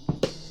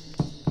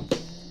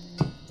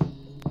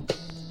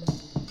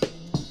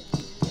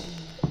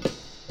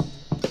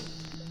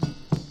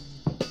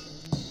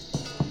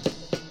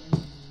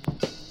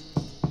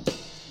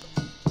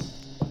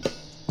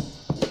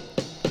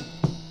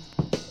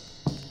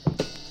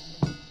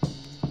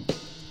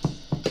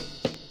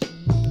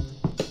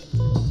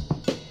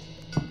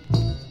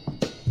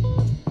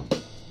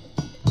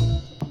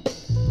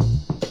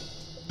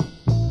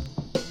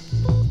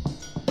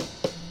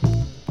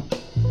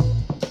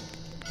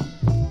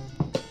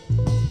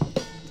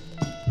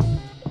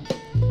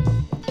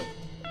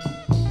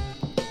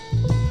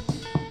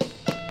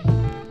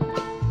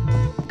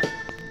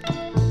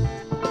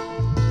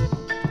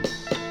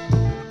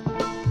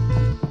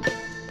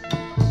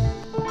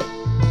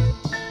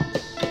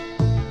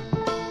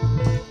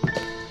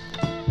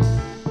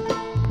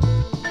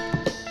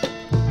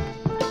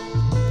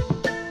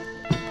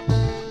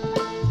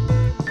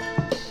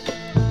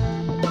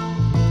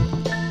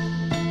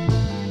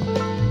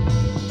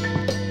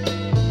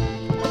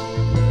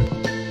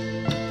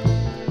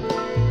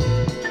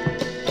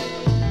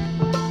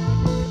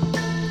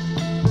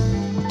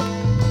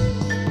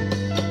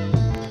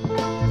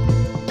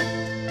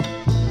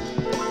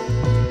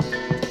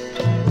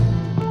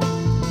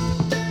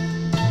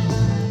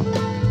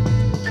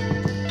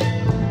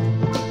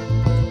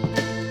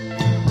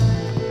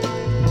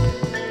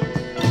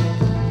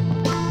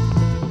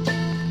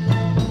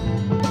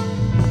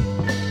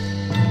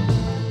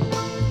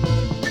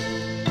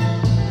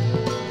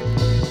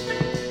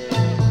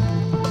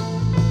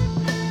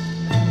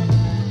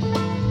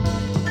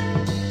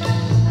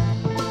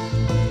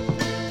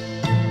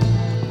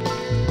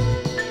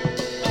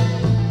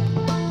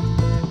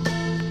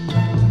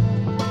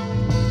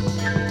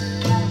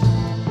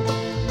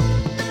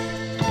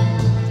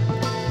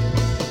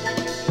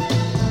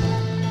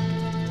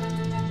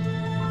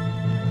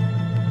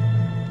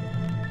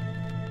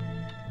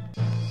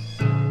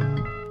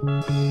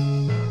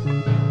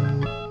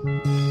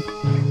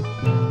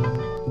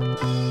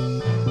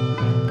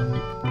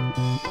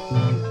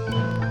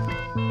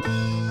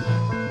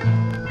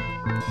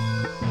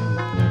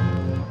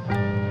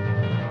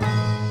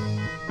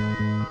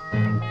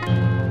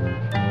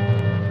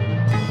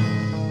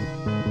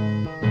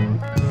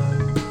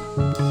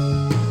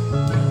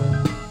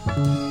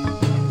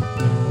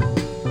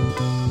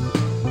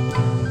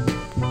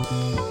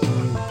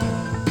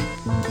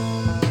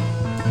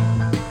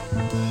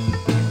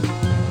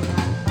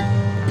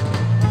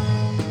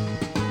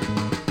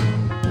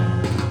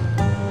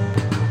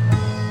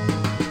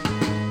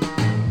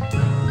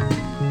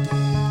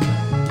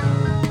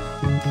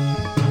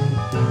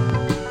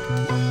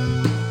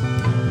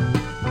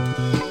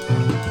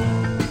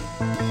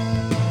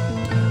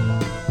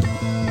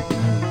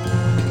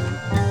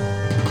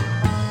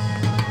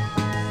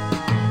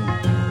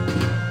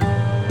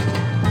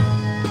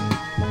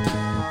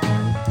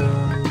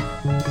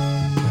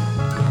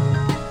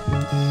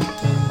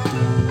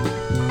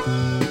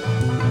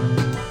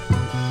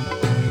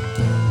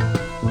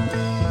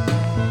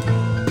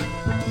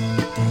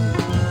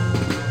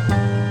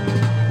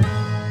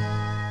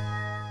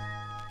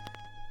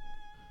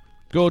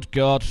 Good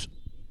God.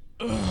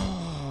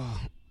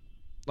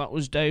 That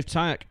was Dave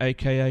Tyack,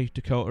 a.k.a.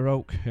 Dakota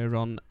Oak, here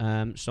on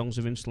Songs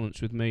of Insolence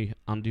with me,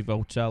 Andy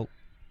Votel.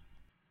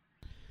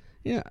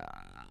 Yeah,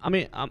 I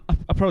mean, I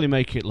probably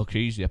make it look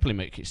easy. I probably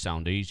make it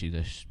sound easy,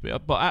 this.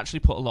 But I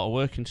actually put a lot of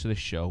work into this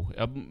show.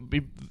 It'd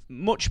be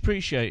much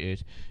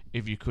appreciated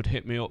if you could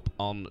hit me up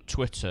on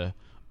Twitter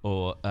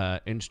or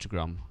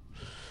Instagram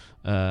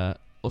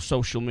or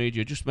social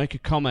media. Just make a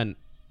comment.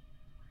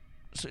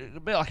 It's a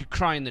bit like a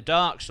cry in the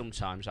dark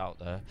sometimes out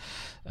there.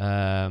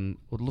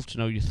 Would love to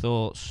know your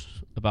thoughts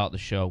about the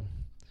show.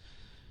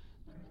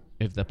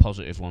 If they're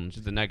positive ones.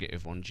 If they're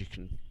negative ones, you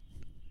can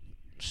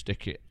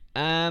stick it.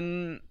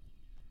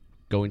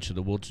 Go into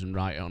the woods and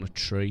write it on a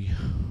tree.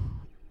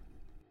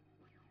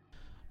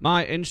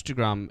 My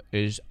Instagram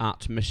is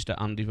at Mr.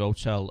 Andy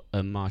Votel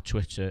and my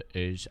Twitter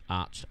is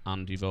at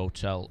Andy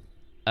Votel.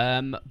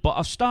 But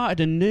I've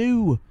started a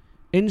new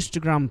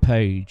Instagram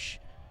page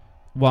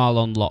while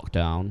on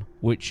lockdown,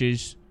 which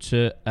is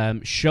to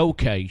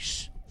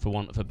showcase, for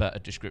want of a better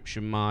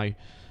description, my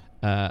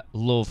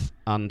love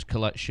and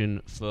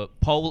collection for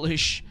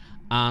Polish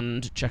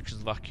and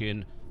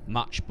Czechoslovakian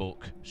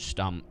matchbook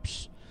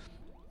stamps.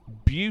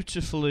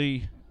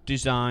 Beautifully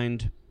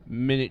designed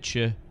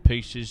miniature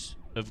pieces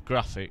of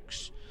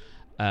graphics.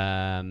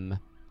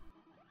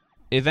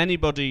 If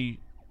anybody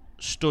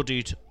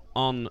studied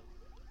on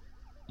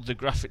the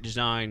graphic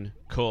design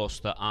course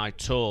that I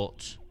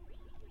taught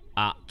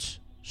at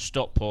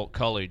Stockport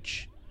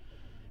College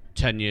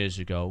 10 years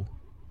ago,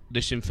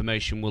 this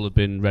information will have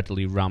been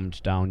readily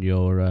rammed down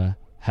your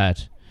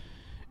head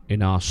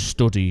in our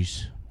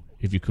studies,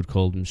 if you could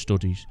call them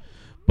studies.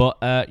 But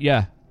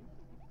yeah,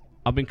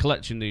 I've been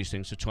collecting these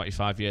things for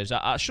 25 years.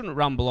 I shouldn't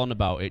ramble on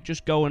about it.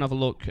 Just go and have a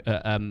look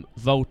at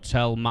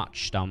Votel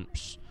Match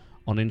Stamps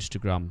on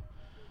Instagram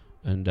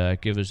and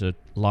give us a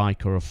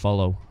like or a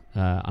follow,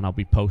 and I'll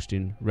be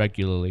posting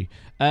regularly.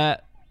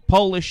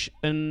 Polish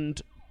and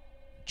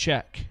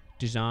Czech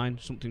design,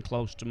 something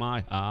close to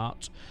my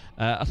heart.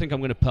 I think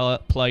I'm going to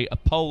play a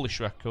Polish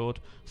record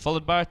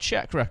followed by a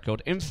Czech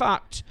record. In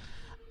fact,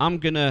 I'm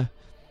going to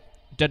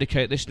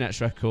dedicate this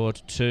next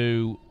record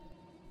to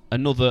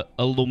another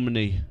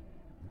alumni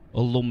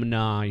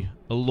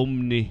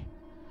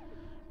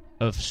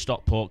of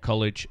Stockport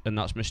College, and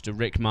that's Mr.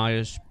 Rick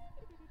Myers.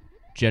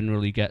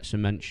 Generally gets a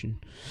mention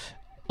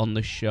on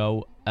this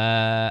show,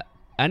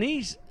 and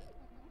he's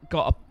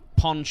got a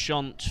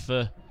penchant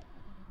for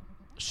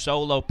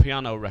solo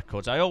piano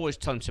records. I always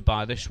tell him to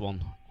buy this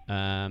one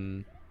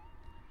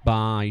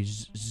by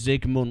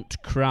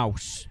Zygmunt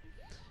Kraus.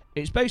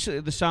 It's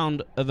basically the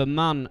sound of a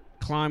man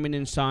climbing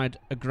inside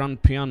a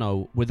grand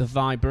piano with a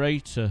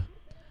vibrator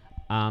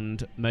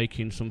and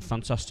making some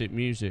fantastic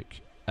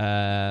music.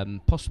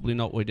 Possibly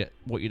not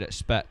what you'd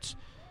expect.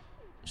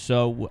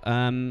 So,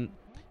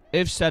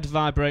 if said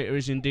vibrator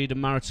is indeed a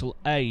marital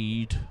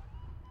aid,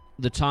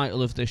 the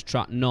title of this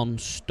track,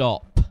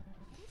 Non-Stop,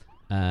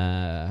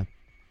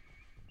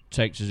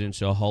 takes us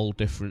into a whole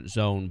different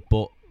zone.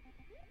 But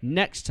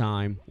next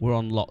time we're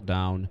on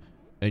lockdown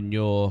and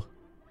you're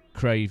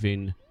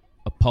craving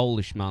a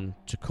Polish man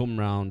to come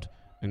round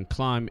and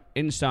climb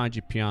inside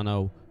your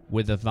piano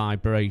with a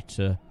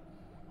vibrator,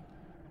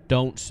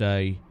 don't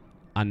say,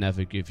 I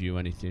never give you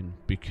anything,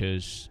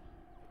 because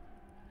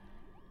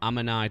I'm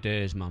an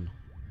ideas man.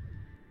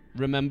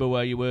 Remember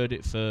where you heard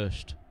it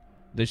first.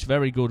 This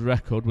very good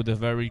record with a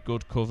very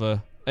good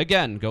cover,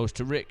 again, goes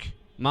to Rick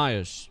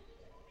Myers.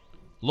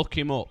 Look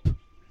him up.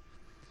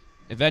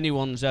 If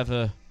anyone's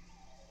ever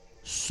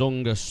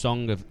sung a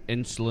song of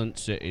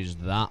insolence, it is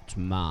that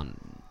man.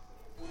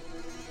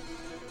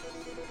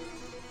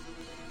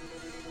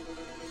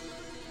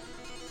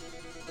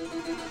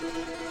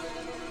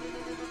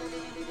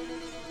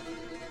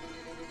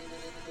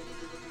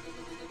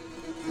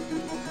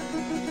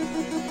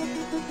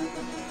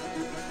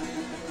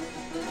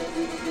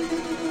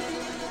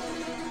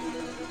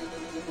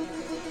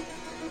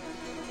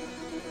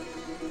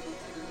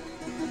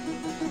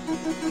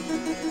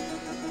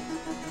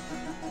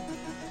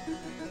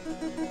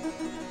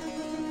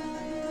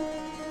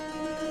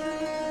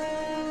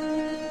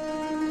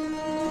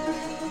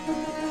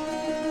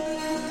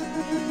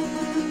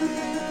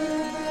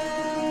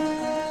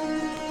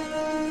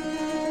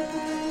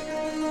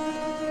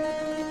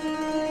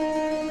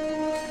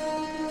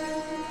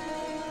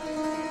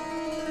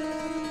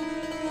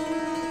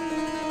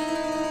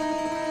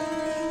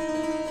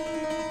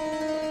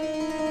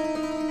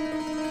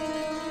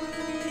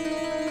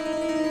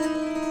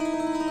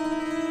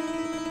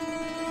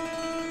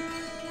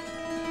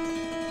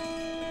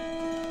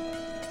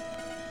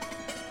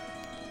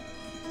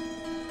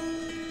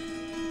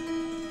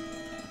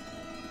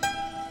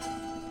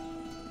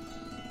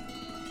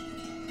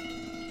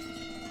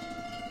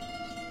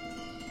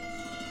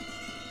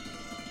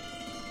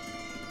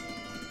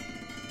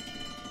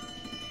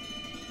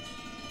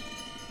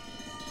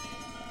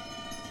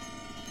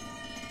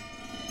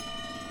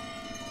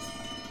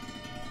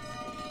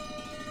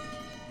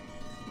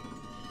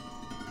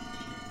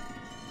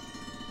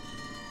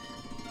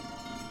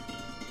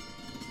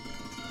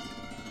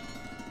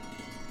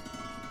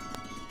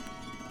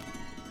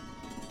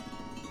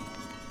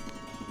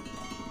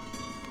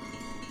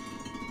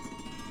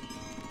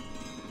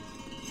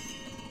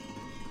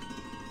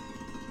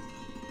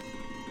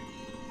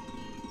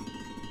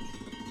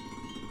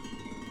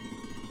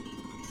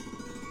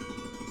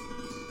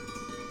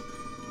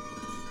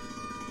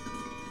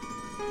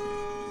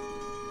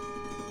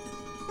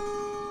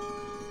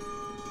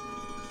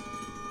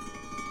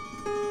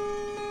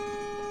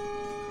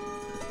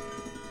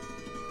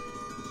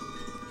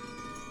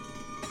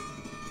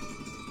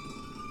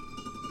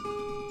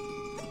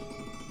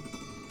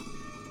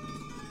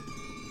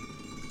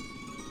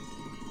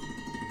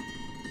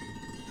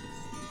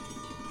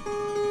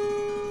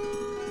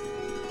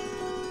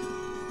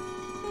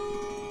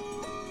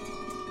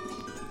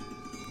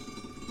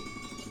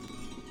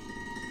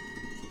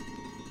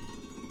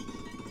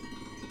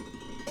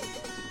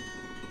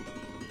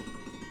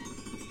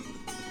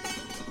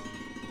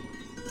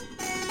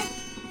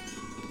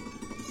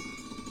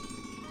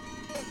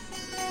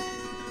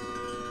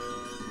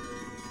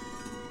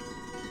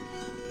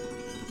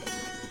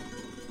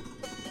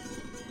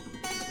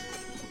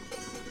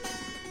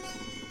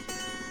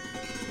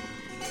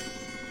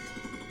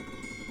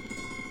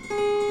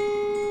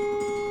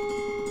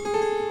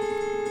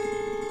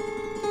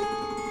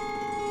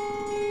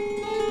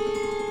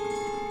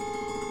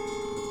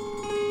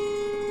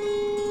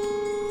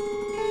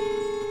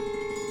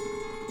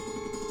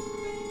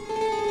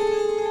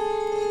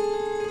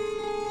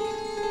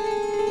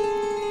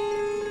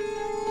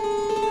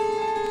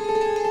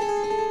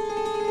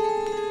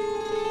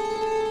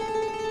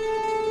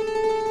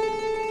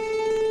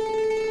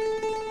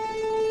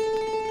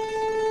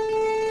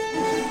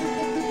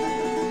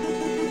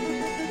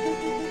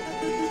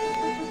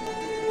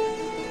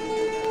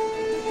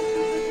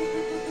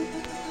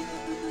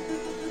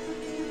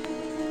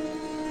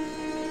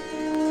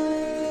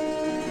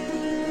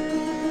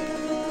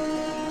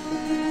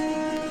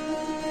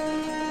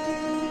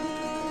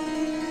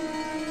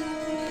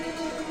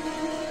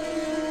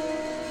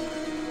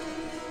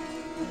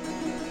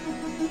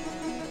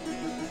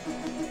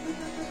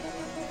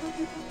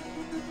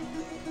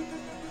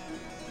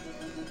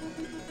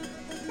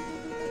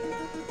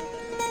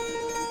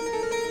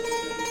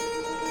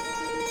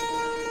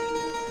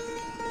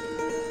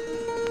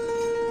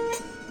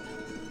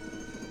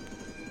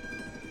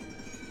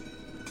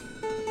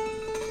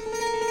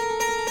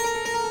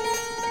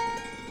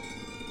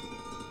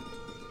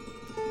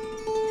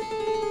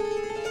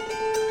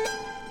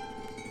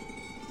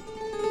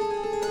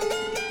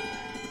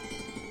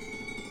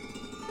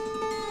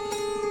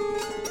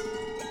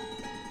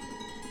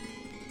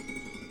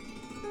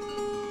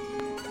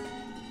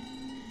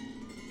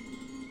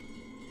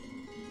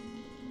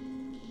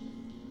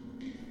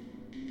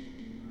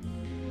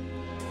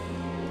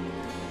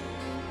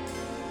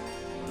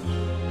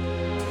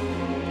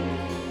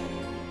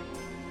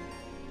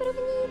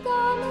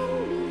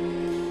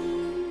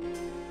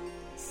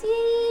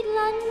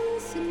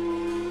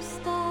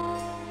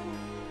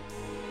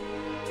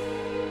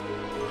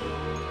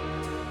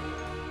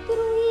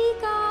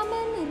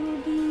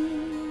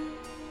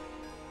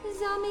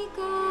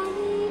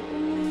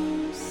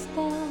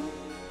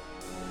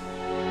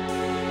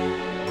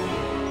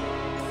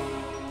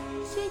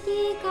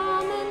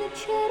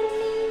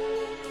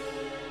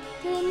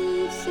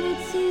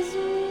 srdci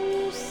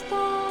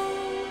zůstal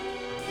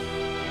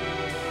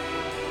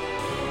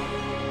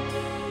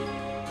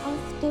a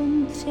v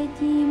tom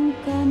třetím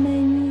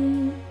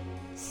kameni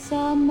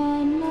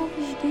sama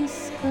navždy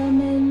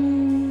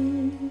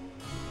zkamení.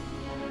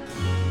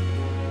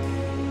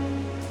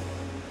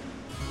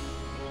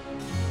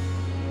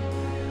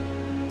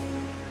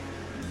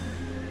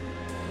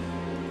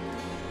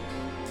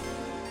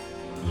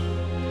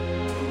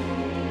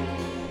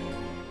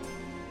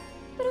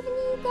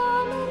 První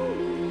kámen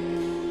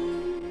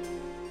bílý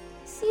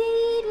s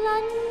její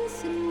dlaní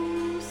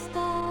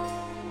srůstá,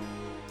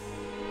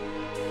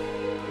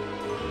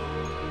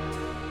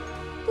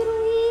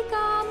 druhý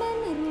kámen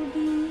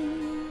rudý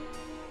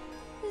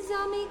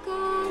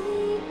zamyká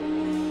jí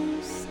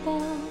ústa,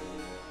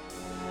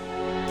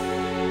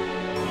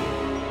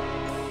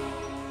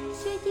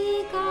 třetí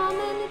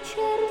kámen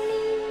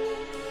černý,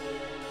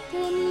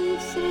 ten jí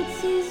v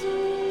srdci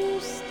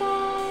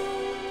zůstal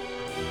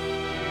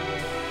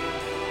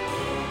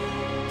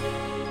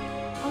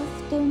a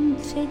v tom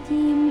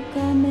třetím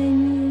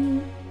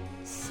kameni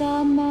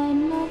sama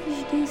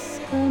navždy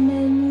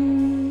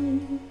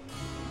zkamení.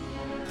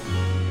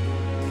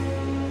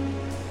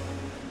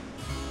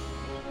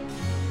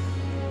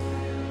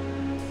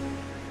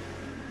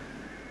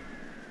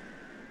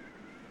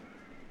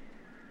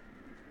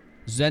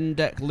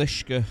 Zendek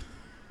Lishka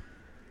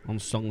on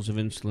Songs of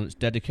Insolence,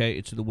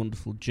 dedicated to the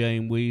wonderful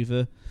Jane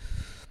Weaver,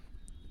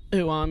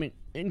 who I'm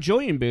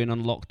enjoying being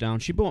on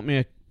lockdown. She bought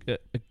me a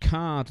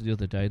card the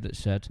other day that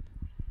said,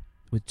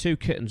 with two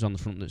kittens on the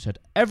front, that said,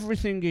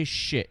 "Everything is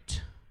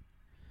shit,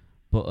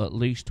 but at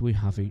least we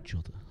have each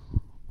other."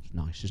 It's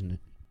nice, isn't it?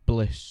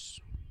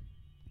 Bliss.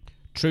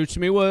 True to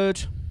my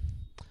word,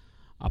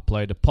 I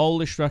played a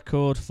Polish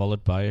record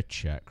followed by a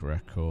Czech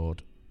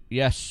record.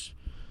 Yes,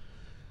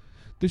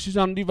 this is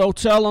Andy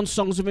Votel on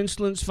Songs of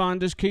Insolence,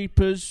 Finders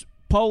Keepers.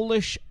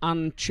 Polish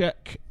and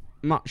Czech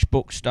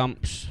matchbook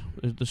stamps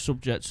are the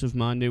subjects of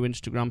my new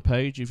Instagram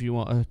page. If you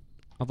want to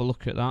have a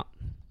look at that,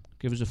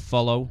 give us a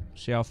follow,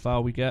 see how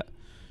far we get.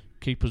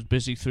 Keep us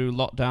busy through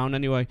lockdown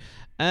anyway.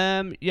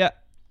 Yeah,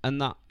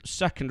 and that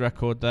second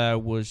record there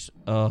was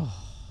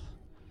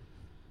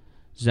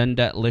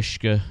Zendek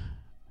Lishka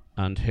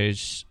and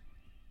his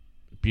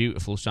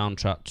beautiful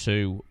soundtrack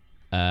to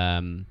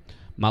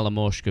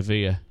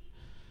Malamoshka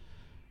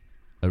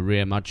a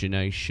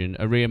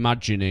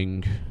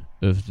reimagining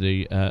of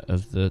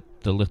the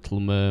Little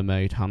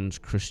Mermaid, Hans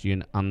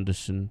Christian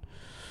Andersen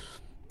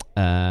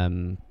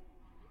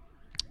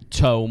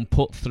tone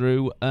put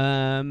through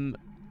a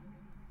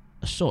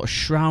sort of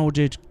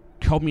shrouded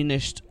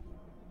communist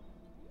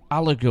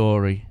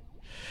allegory,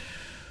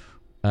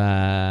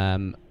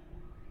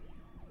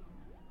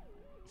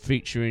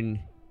 featuring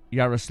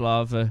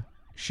Yaroslava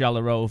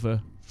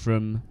Shalarova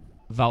from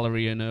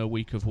Valerie and Her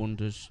Week of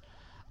Wonders,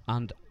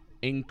 and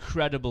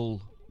incredible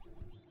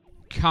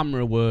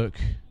camera work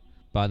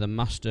by the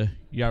master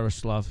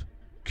Yaroslav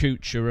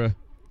Kuchera,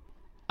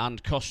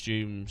 and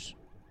costumes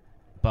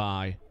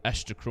by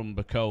Esther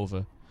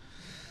Krumbakova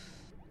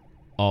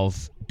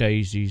of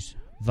Daisy's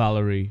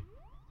Valerie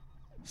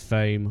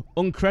fame,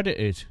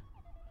 uncredited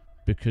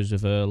because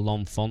of her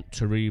l'enfant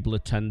terrible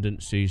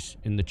tendencies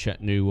in the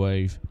Czech New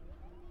Wave.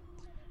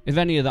 If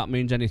any of that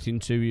means anything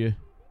to you,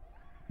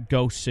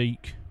 go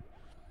seek.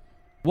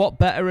 What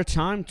better a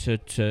time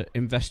to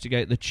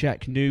investigate the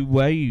Czech New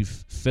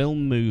Wave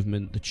film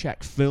movement, the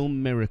Czech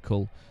film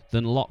miracle,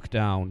 than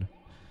lockdown?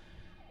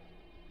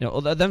 You know,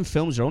 them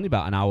films are only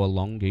about an hour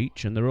long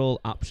each, and they're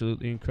all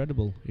absolutely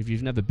incredible. If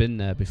you've never been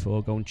there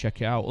before, go and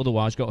check it out.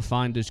 Otherwise, go to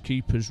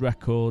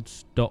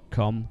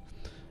finderskeepersrecords.com,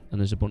 and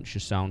there's a bunch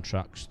of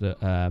soundtracks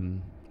that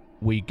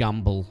we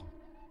gamble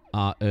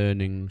our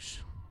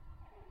earnings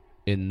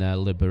in their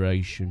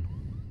liberation.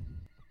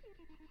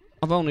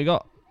 I've only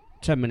got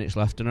 10 minutes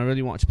left, and I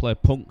really wanted to play a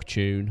punk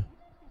tune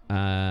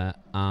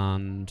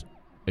and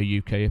a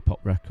UK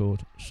hip-hop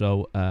record.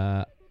 So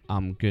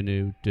I'm going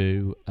to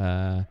do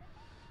the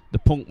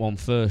punk one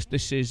first.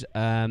 This is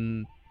a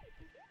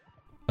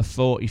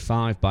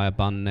 45 by a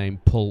band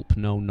named Pulp.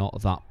 No,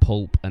 not that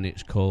Pulp. And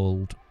it's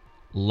called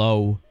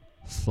Low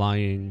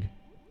Flying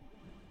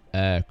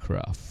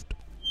Aircraft.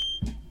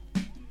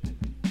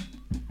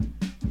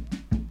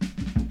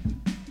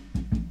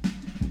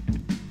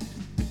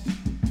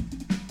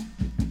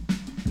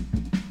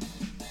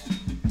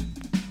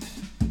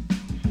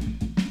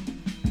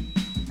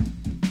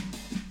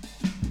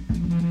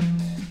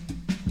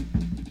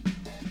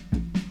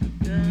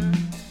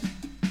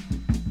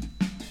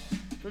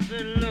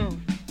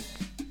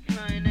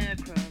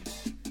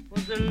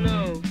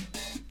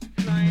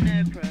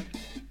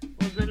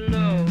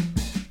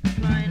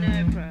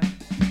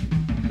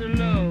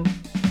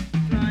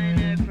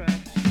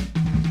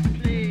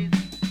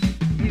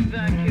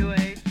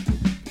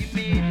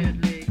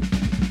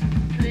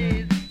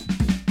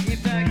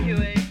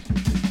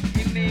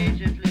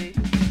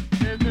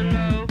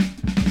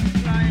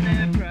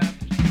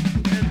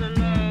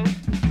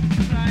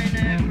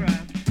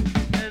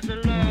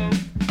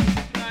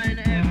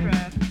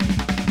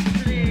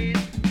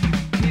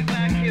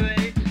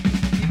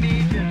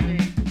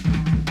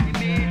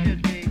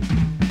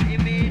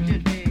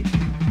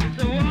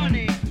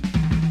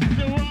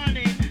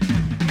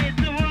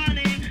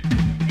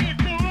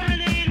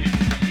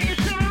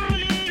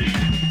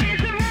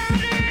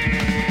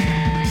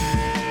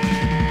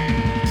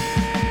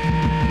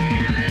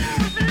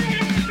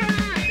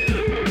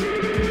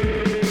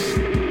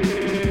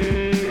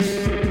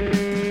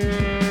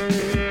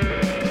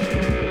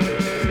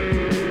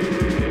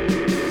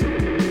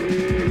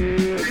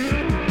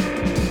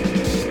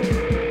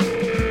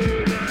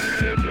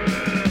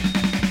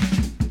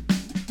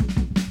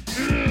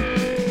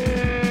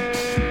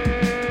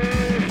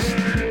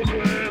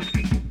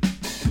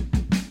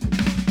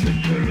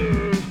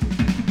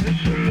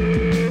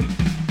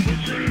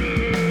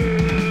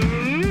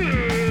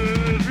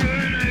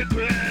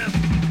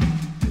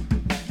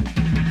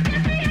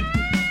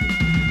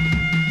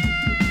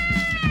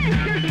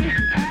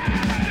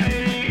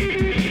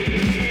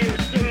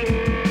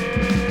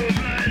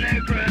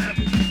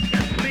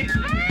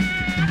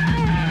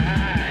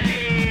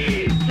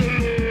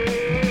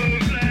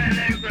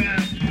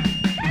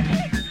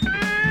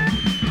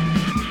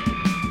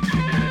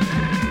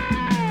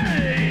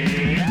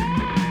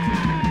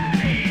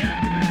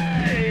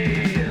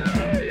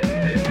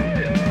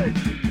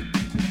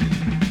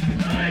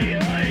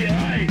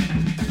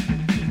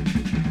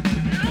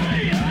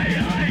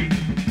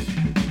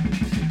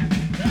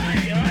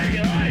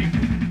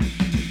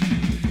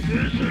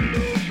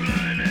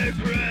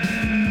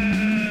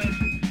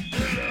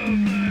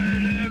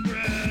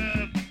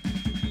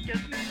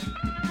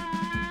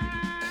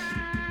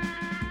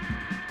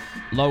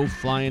 Low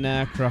Flying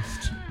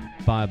Aircraft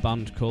by a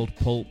band called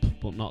Pulp,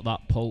 but not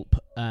that Pulp.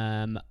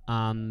 And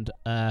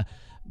about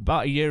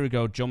a year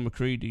ago, John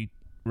McCready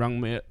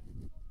rang me at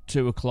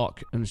 2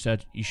 o'clock and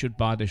said, you should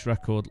buy this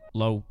record,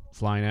 Low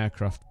Flying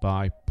Aircraft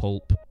by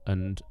Pulp,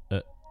 and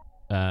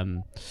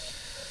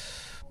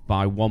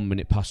by 1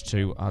 minute past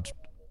 2 I'd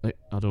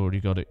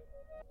already got it.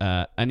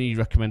 Any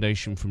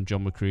recommendation from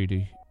John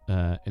McCready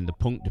in the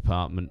punk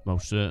department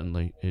most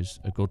certainly is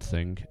a good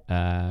thing.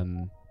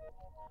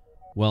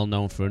 Well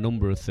known for a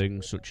number of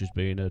things, such as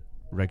being a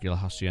regular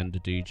Hacienda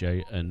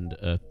DJ and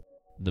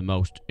the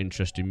most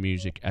interesting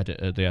music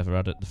editor they ever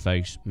had at The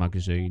Face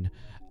magazine,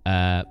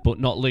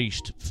 but not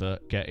least for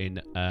getting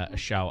a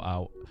shout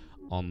out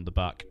on the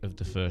back of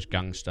the first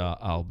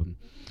Gangstar album.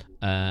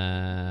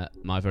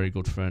 My very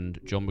good friend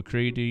John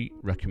McCready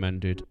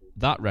recommended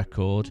that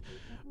record,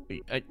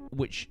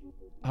 which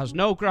has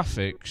no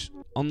graphics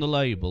on the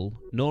label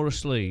nor a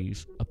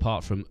sleeve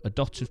apart from a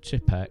dot of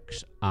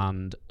Tipex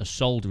and a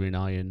soldering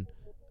iron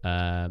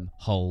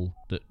hole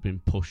that's been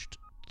pushed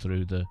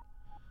through the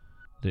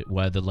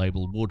where the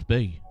label would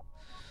be.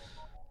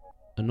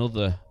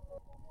 Another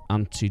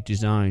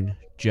anti-design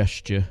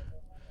gesture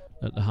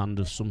at the hand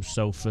of some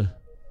sofa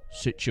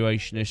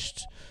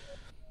situationists.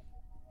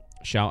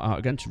 Shout out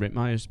again to Rick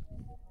Myers.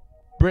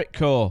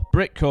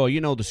 Britcore,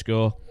 you know the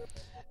score.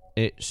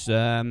 It's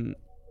that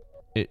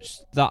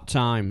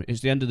time.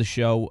 It's the end of the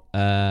show.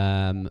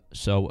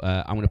 So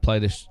I'm going to play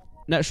this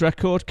next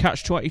record,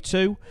 Catch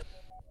 22,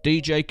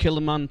 DJ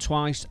Killerman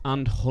Twice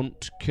and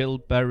Hunt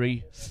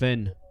Kilberry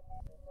Finn.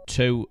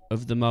 Two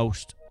of the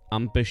most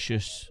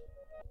ambitious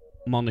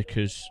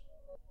monikers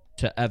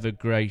to ever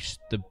grace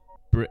the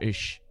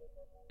British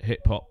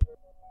hip-hop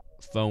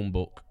phone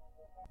book,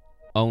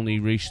 only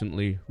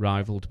recently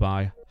rivaled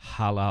by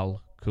Halal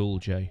Cool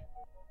J.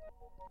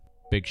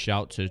 Big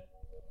shout to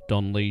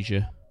Don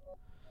Leisure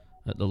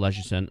at the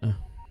Leisure Centre.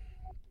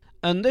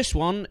 And this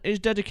one is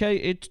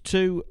dedicated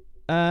to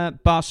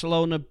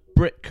Barcelona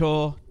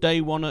Britcore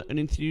day one and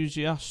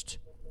enthusiast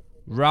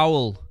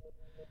Raul,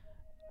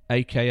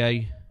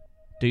 aka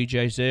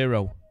DJ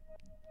Zero.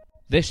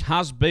 This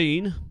has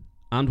been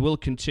and will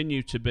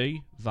continue to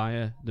be,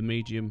 via the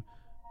medium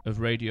of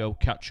radio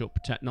catch-up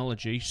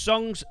technology,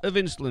 Songs of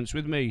Insolence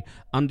with me,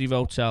 Andy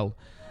Votel.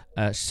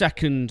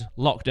 Second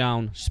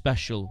lockdown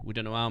special. We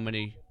don't know how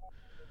many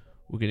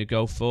we're going to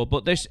go for,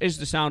 but this is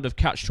the sound of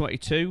Catch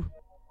 22,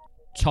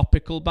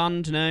 topical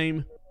band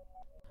name,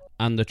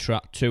 and the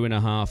track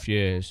 2.5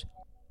 years.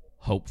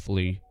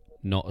 Hopefully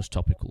not as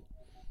topical.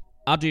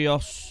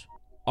 Adios,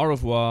 au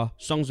revoir,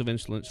 Songs of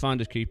Insolence,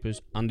 Finders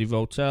Keepers, Andy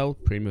Votel,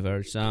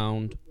 Primavera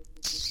Sound.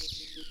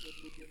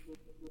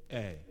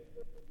 Hey,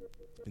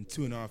 it's been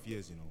 2.5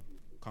 years, you know.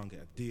 Can't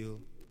get a deal,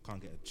 can't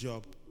get a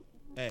job.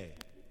 Hey,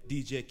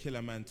 DJ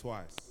Killerman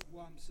Twice.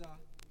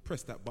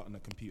 Press that button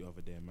on the computer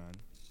over there, man.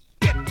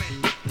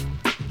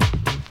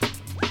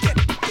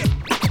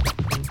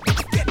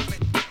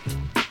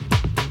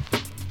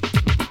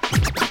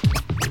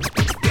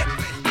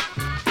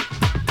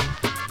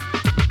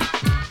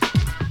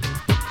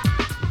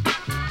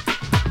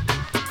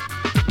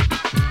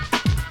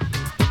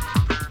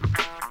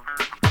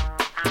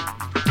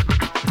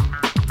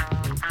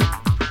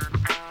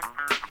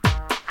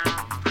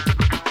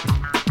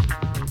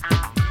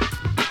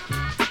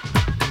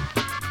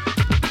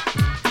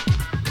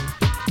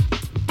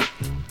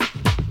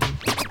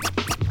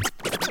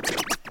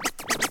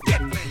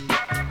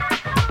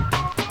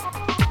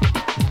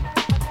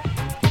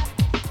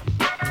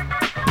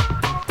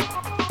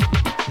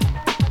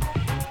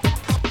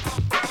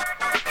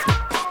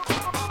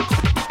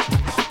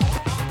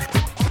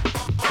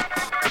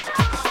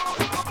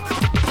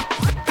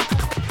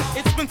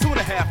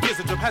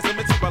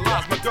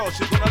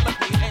 She's gonna let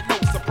me, ain't no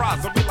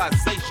surprise, a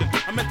realization,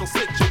 a mental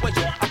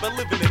situation. I've been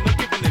living in,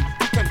 giving in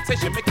to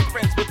temptation, making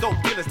friends with dope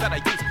dealers that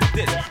I used to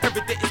diss.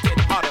 Every day it's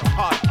getting harder and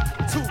harder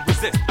to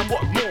resist. And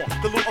what more,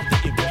 the law of the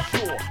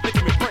impure,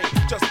 making me pray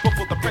just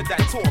before the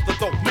predator, the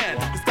dope man,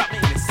 has got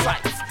me in his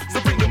sights. So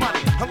bring your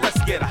money and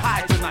let's get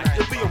high tonight.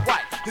 It'll be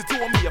alright, he's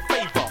doing me a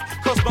favor,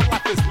 cause my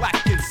life is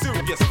lacking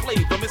serious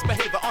flavor.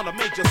 Misbehavior on a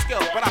major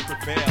scale, but I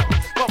prevail.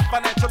 But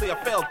financially I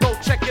failed, go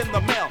check in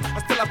the mail.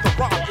 I still have to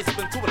rob, it's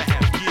been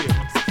 2.5 years.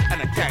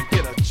 And I can't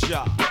get a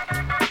job.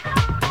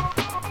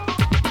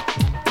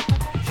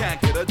 Can't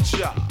get a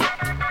job.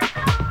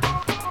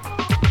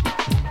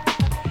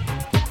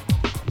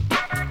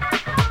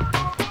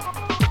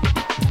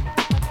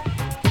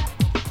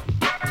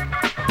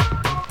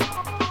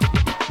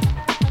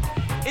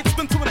 It's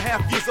been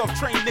 2.5 years of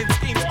training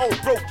schemes,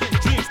 old broken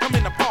dreams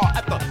coming apart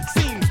at the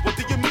seams. What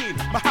do you mean?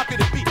 My how could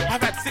it be?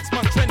 I've had 6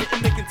 months training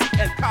in making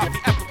tea and coffee.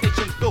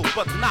 Application filled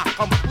but not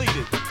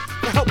completed.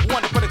 The help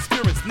wanted but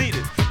experience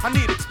needed. I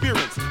need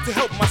experience to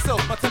help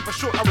myself. My temper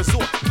short, I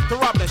resort to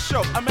robbing and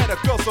shove. I met a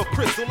girl so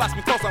crystal, asked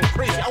me cause I'm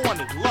crazy. I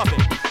wanted loving,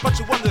 but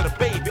you wanted a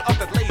baby of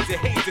that lazy,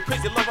 hazy,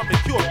 crazy love I've been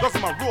cured because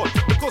of my roar.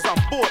 Because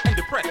I'm bored and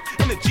depressed,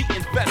 energy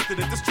invested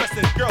in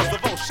distressing girls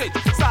of all shapes,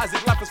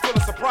 sizes. Life is full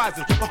of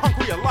surprises, but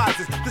hungry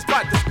realizes,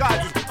 despite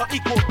disguises, an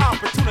equal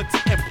opportunity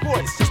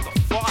employees just a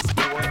fuck.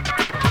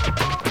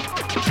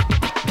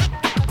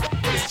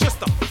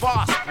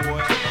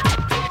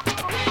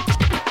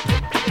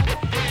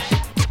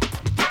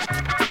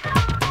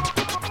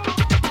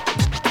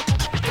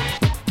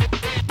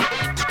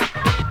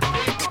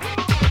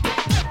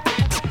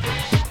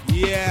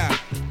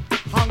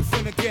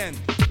 again.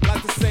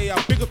 Like to say a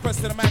big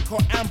request to the man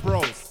called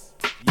Ambrose.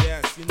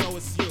 Yes, you know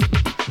it's you.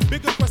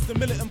 Big request to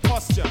Militant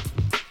Posture,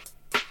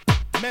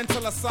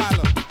 Mental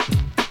Asylum,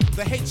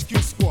 the HQ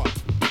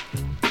Squad.